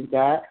 amen, praise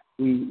God,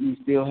 we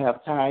still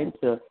have time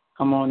to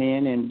come on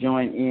in and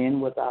join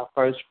in with our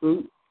first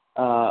fruit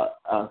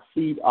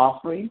seed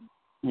offering.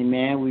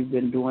 Amen. We've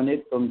been doing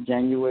it from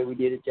January. We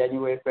did it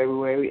January,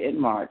 February, and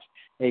March.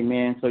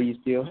 Amen. So you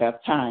still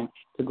have time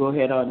to go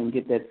ahead on and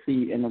get that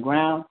seed in the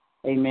ground.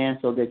 Amen.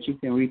 So that you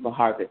can reap a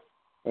harvest.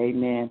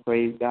 Amen.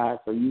 Praise God.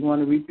 So you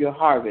want to reap your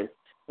harvest.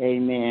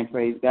 Amen.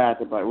 Praise God.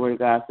 The word of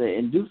God said,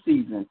 in due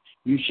season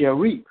you shall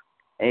reap.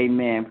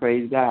 Amen.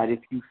 Praise God. If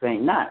you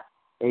faint not.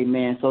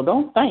 Amen. So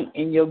don't faint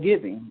in your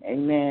giving.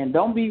 Amen.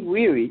 Don't be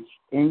weary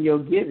in your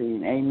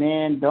giving.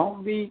 Amen.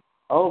 Don't be,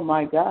 oh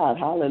my God,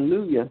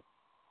 hallelujah.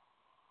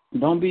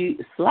 Don't be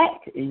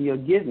slack in your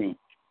giving.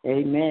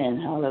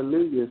 Amen.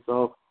 Hallelujah.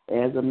 So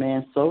as a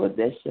man soweth,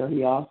 that shall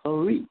he also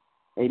reap.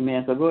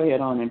 Amen. So go ahead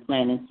on and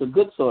plant into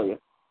good soil.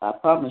 I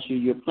promise you,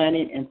 you're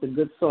planting into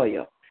good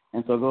soil.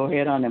 And so go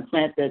ahead on and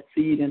plant that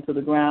seed into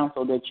the ground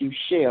so that you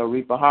shall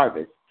reap a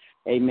harvest.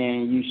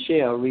 Amen. You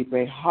shall reap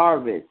a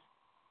harvest.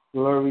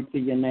 Glory to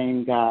your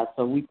name, God.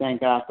 So we thank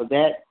God for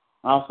that.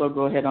 Also,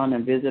 go ahead on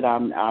and visit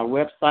our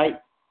website.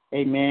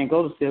 Amen.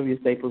 Go to Sylvia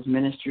Staples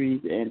Ministries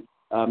and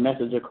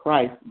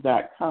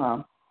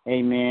messageofchrist.com.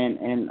 Amen.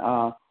 And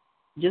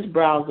just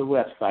browse the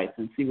websites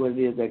and see what it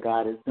is that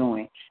God is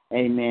doing.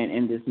 Amen.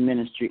 In this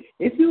ministry.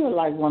 If you would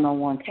like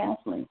one-on-one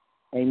counseling,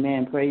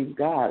 amen. Praise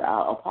God.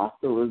 Our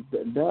apostle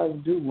does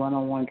do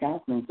one-on-one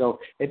counseling. So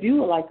if you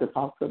would like to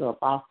talk to the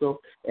apostle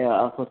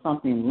for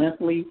something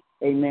lengthy,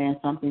 amen,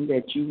 something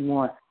that you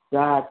want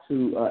God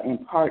to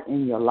impart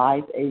in your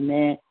life,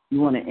 amen,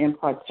 you want an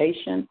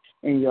impartation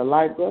in your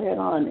life, go ahead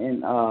on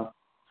and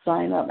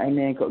sign up,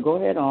 amen. Go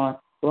ahead on,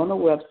 go on the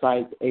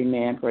website,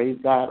 amen, praise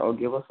God, or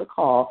give us a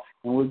call,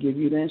 and we'll give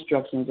you the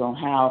instructions on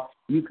how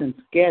you can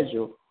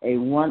schedule a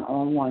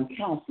one-on-one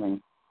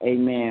counseling,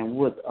 amen,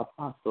 with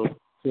Apostle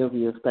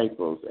Sylvia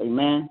Staples,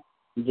 amen.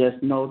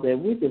 Just know that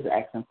we're just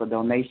asking for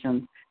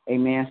donations,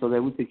 amen, so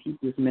that we could keep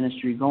this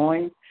ministry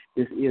going.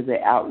 This is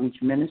an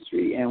outreach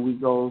ministry, and we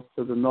go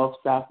to the north,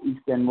 south,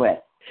 east, and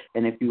west.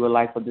 And if you would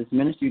like for this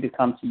ministry to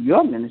come to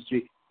your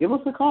ministry, give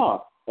us a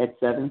call at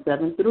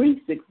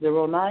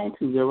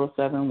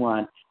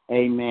 773-609-2071.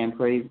 Amen.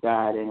 Praise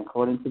God. And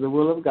according to the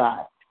will of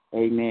God,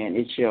 amen,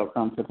 it shall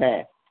come to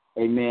pass.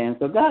 Amen.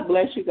 So God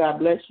bless you. God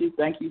bless you.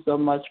 Thank you so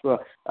much for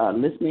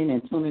listening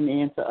and tuning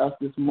in to us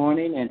this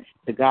morning. And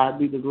to God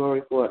be the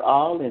glory for it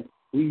all. And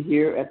we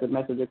here at the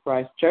Message of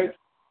Christ Church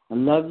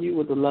love you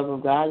with the love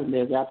of God, and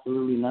there's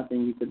absolutely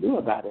nothing you can do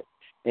about it.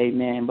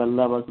 Amen. But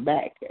love us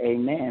back.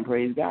 Amen.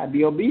 Praise God.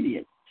 Be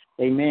obedient.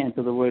 Amen.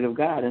 To the word of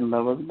God and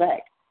love us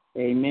back.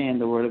 Amen.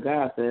 The word of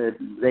God said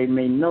they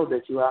may know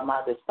that you are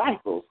my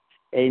disciples.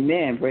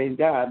 Amen. Praise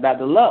God. By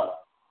the love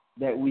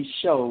that we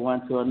show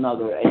one to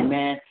another.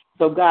 Amen.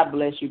 So God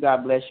bless you.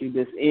 God bless you.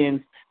 This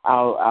ends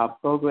our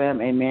program.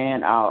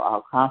 Amen.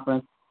 Our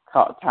conference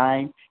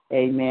time.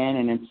 Amen.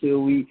 And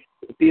until we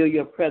feel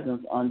your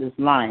presence on this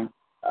line,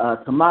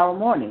 tomorrow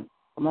morning,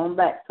 come on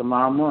back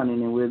tomorrow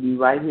morning, and we'll be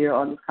right here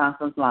on this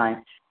conference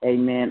line,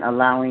 amen,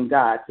 allowing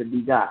God to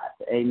be God,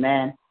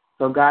 amen.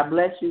 So God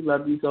bless you.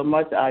 Love you so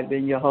much. I've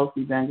been your host,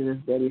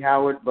 Evangelist Betty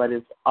Howard, but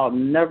it's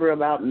never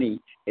about me.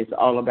 It's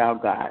all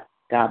about God.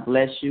 God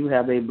bless you.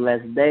 Have a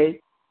blessed day.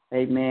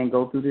 Amen.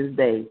 Go through this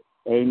day.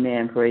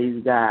 Amen.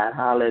 Praise God.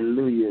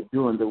 Hallelujah.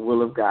 Doing the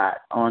will of God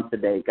on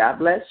today. God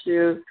bless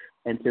you.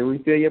 Until we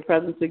feel your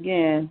presence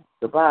again.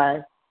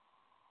 Goodbye.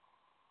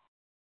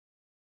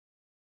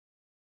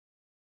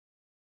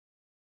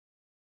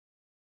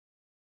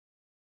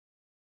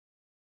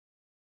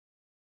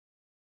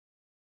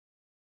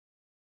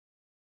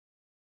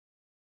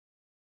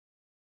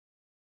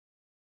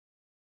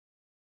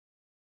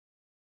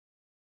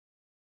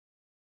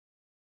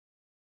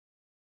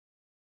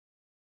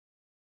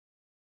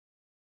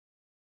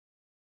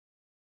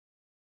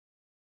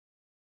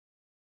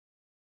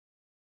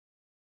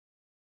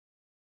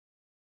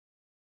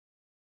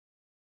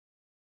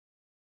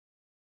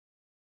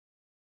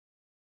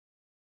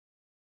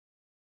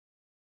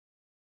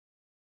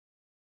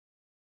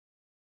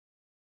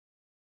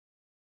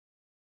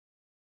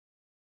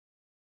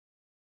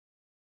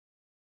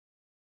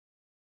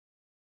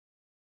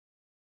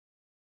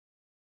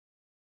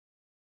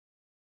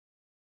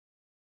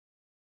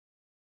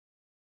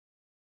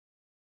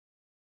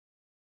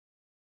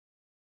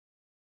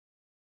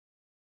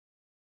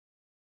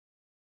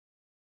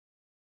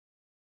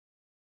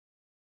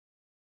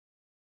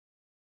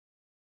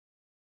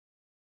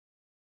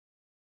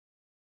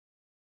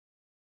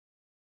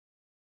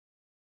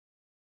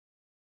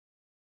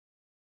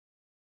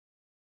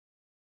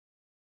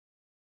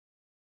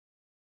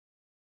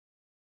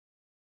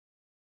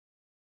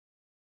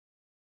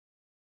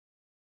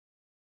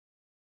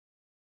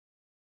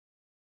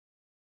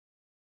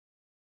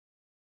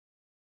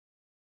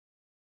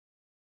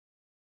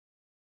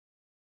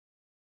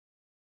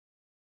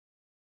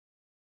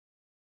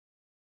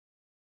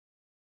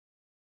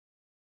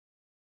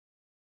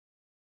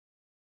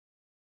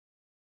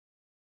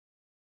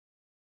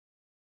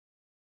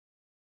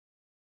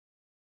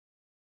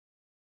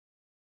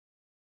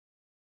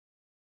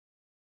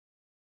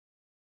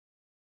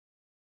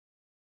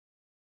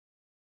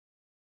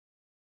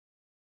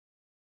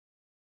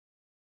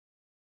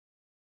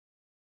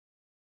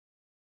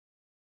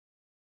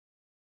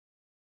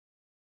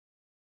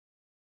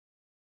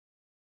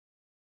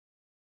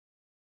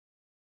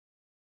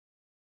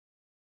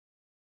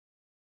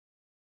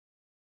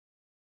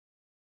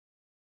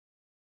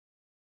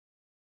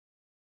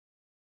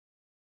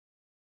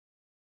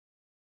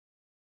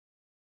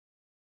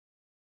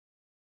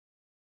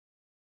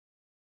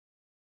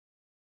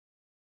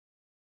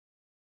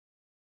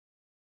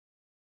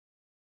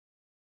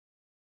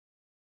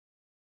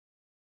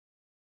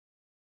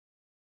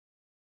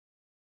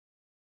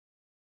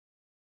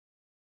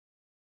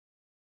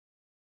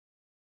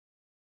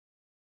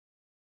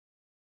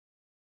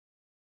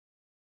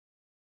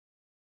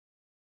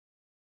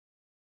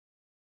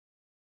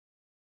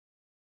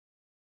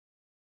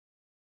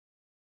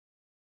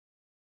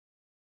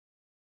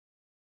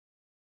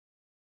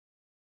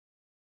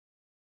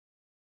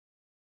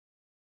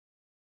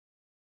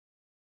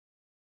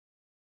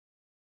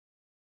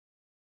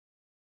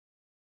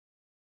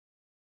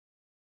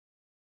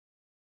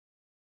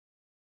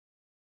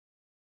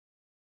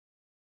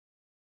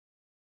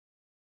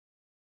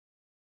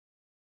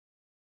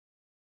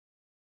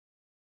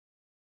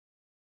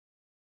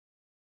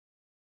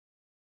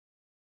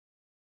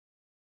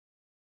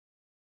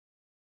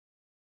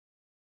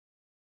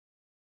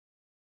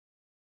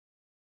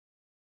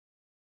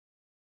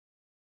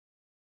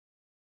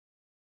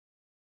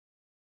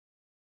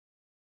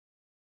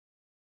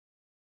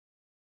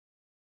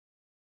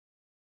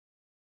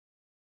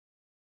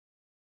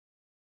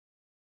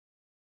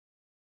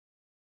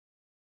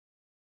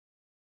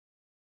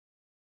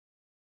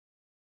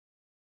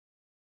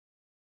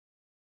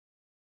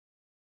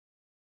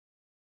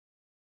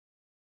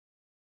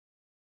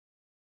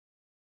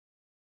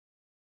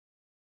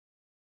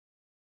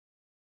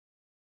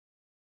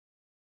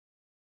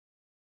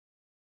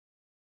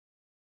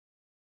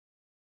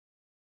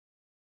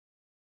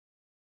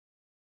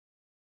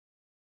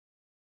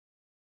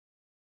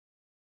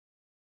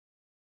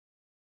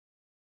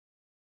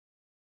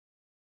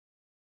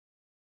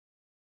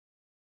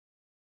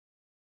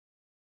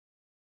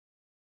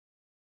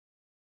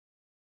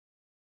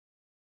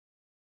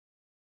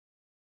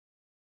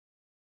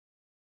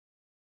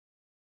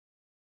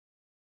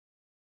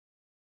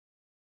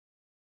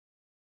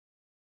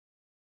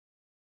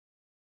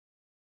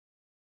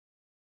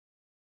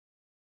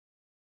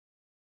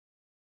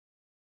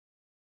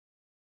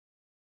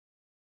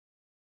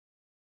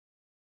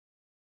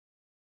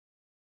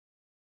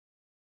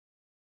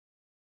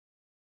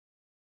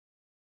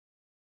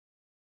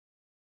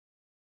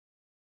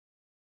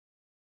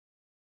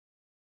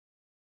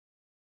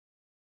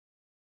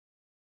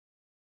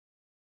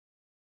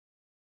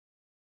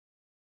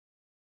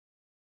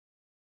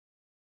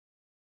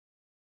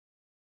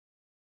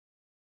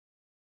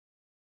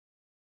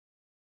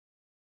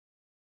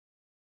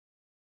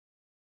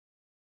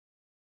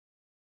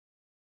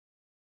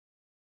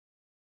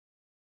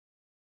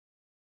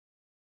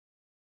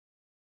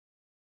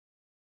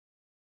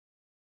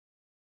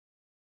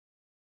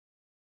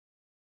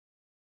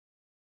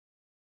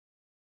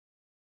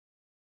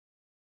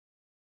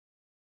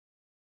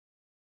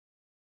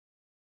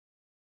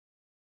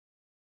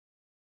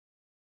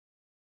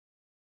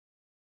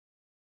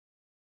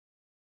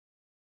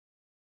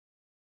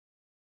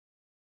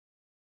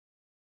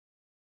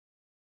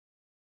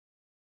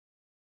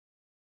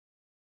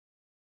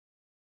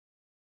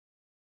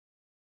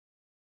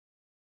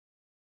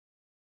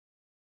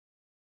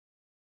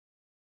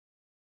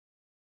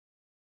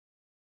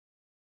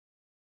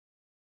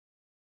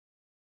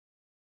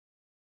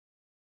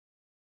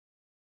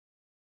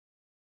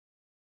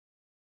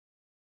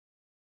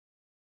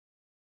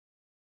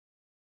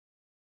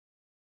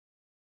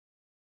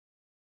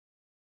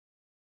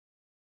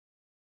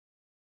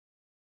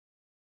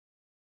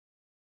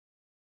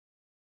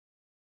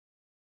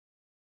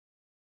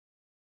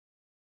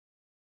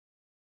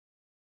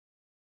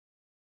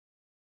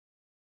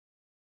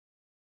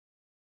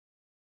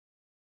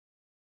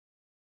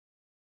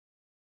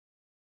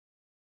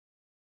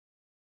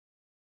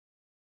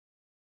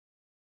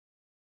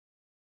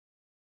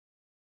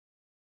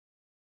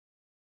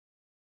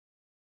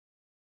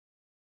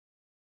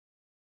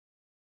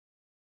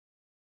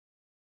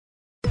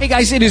 Hey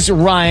guys, it is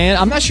Ryan.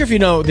 I'm not sure if you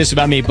know this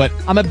about me, but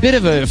I'm a bit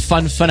of a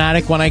fun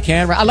fanatic when I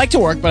can. I like to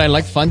work, but I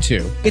like fun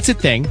too. It's a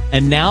thing.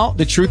 And now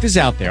the truth is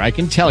out there. I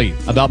can tell you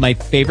about my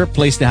favorite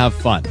place to have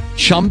fun.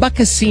 Chumba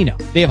Casino.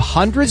 They have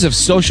hundreds of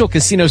social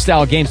casino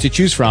style games to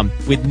choose from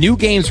with new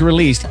games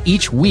released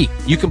each week.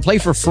 You can play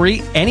for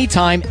free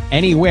anytime,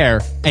 anywhere.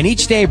 And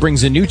each day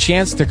brings a new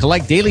chance to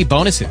collect daily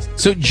bonuses.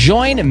 So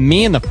join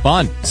me in the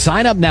fun.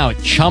 Sign up now at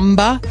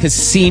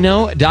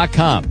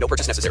ChumbaCasino.com. No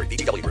purchase necessary.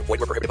 VGW Group. Void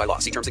where prohibited by law.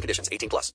 See terms and conditions. 18+.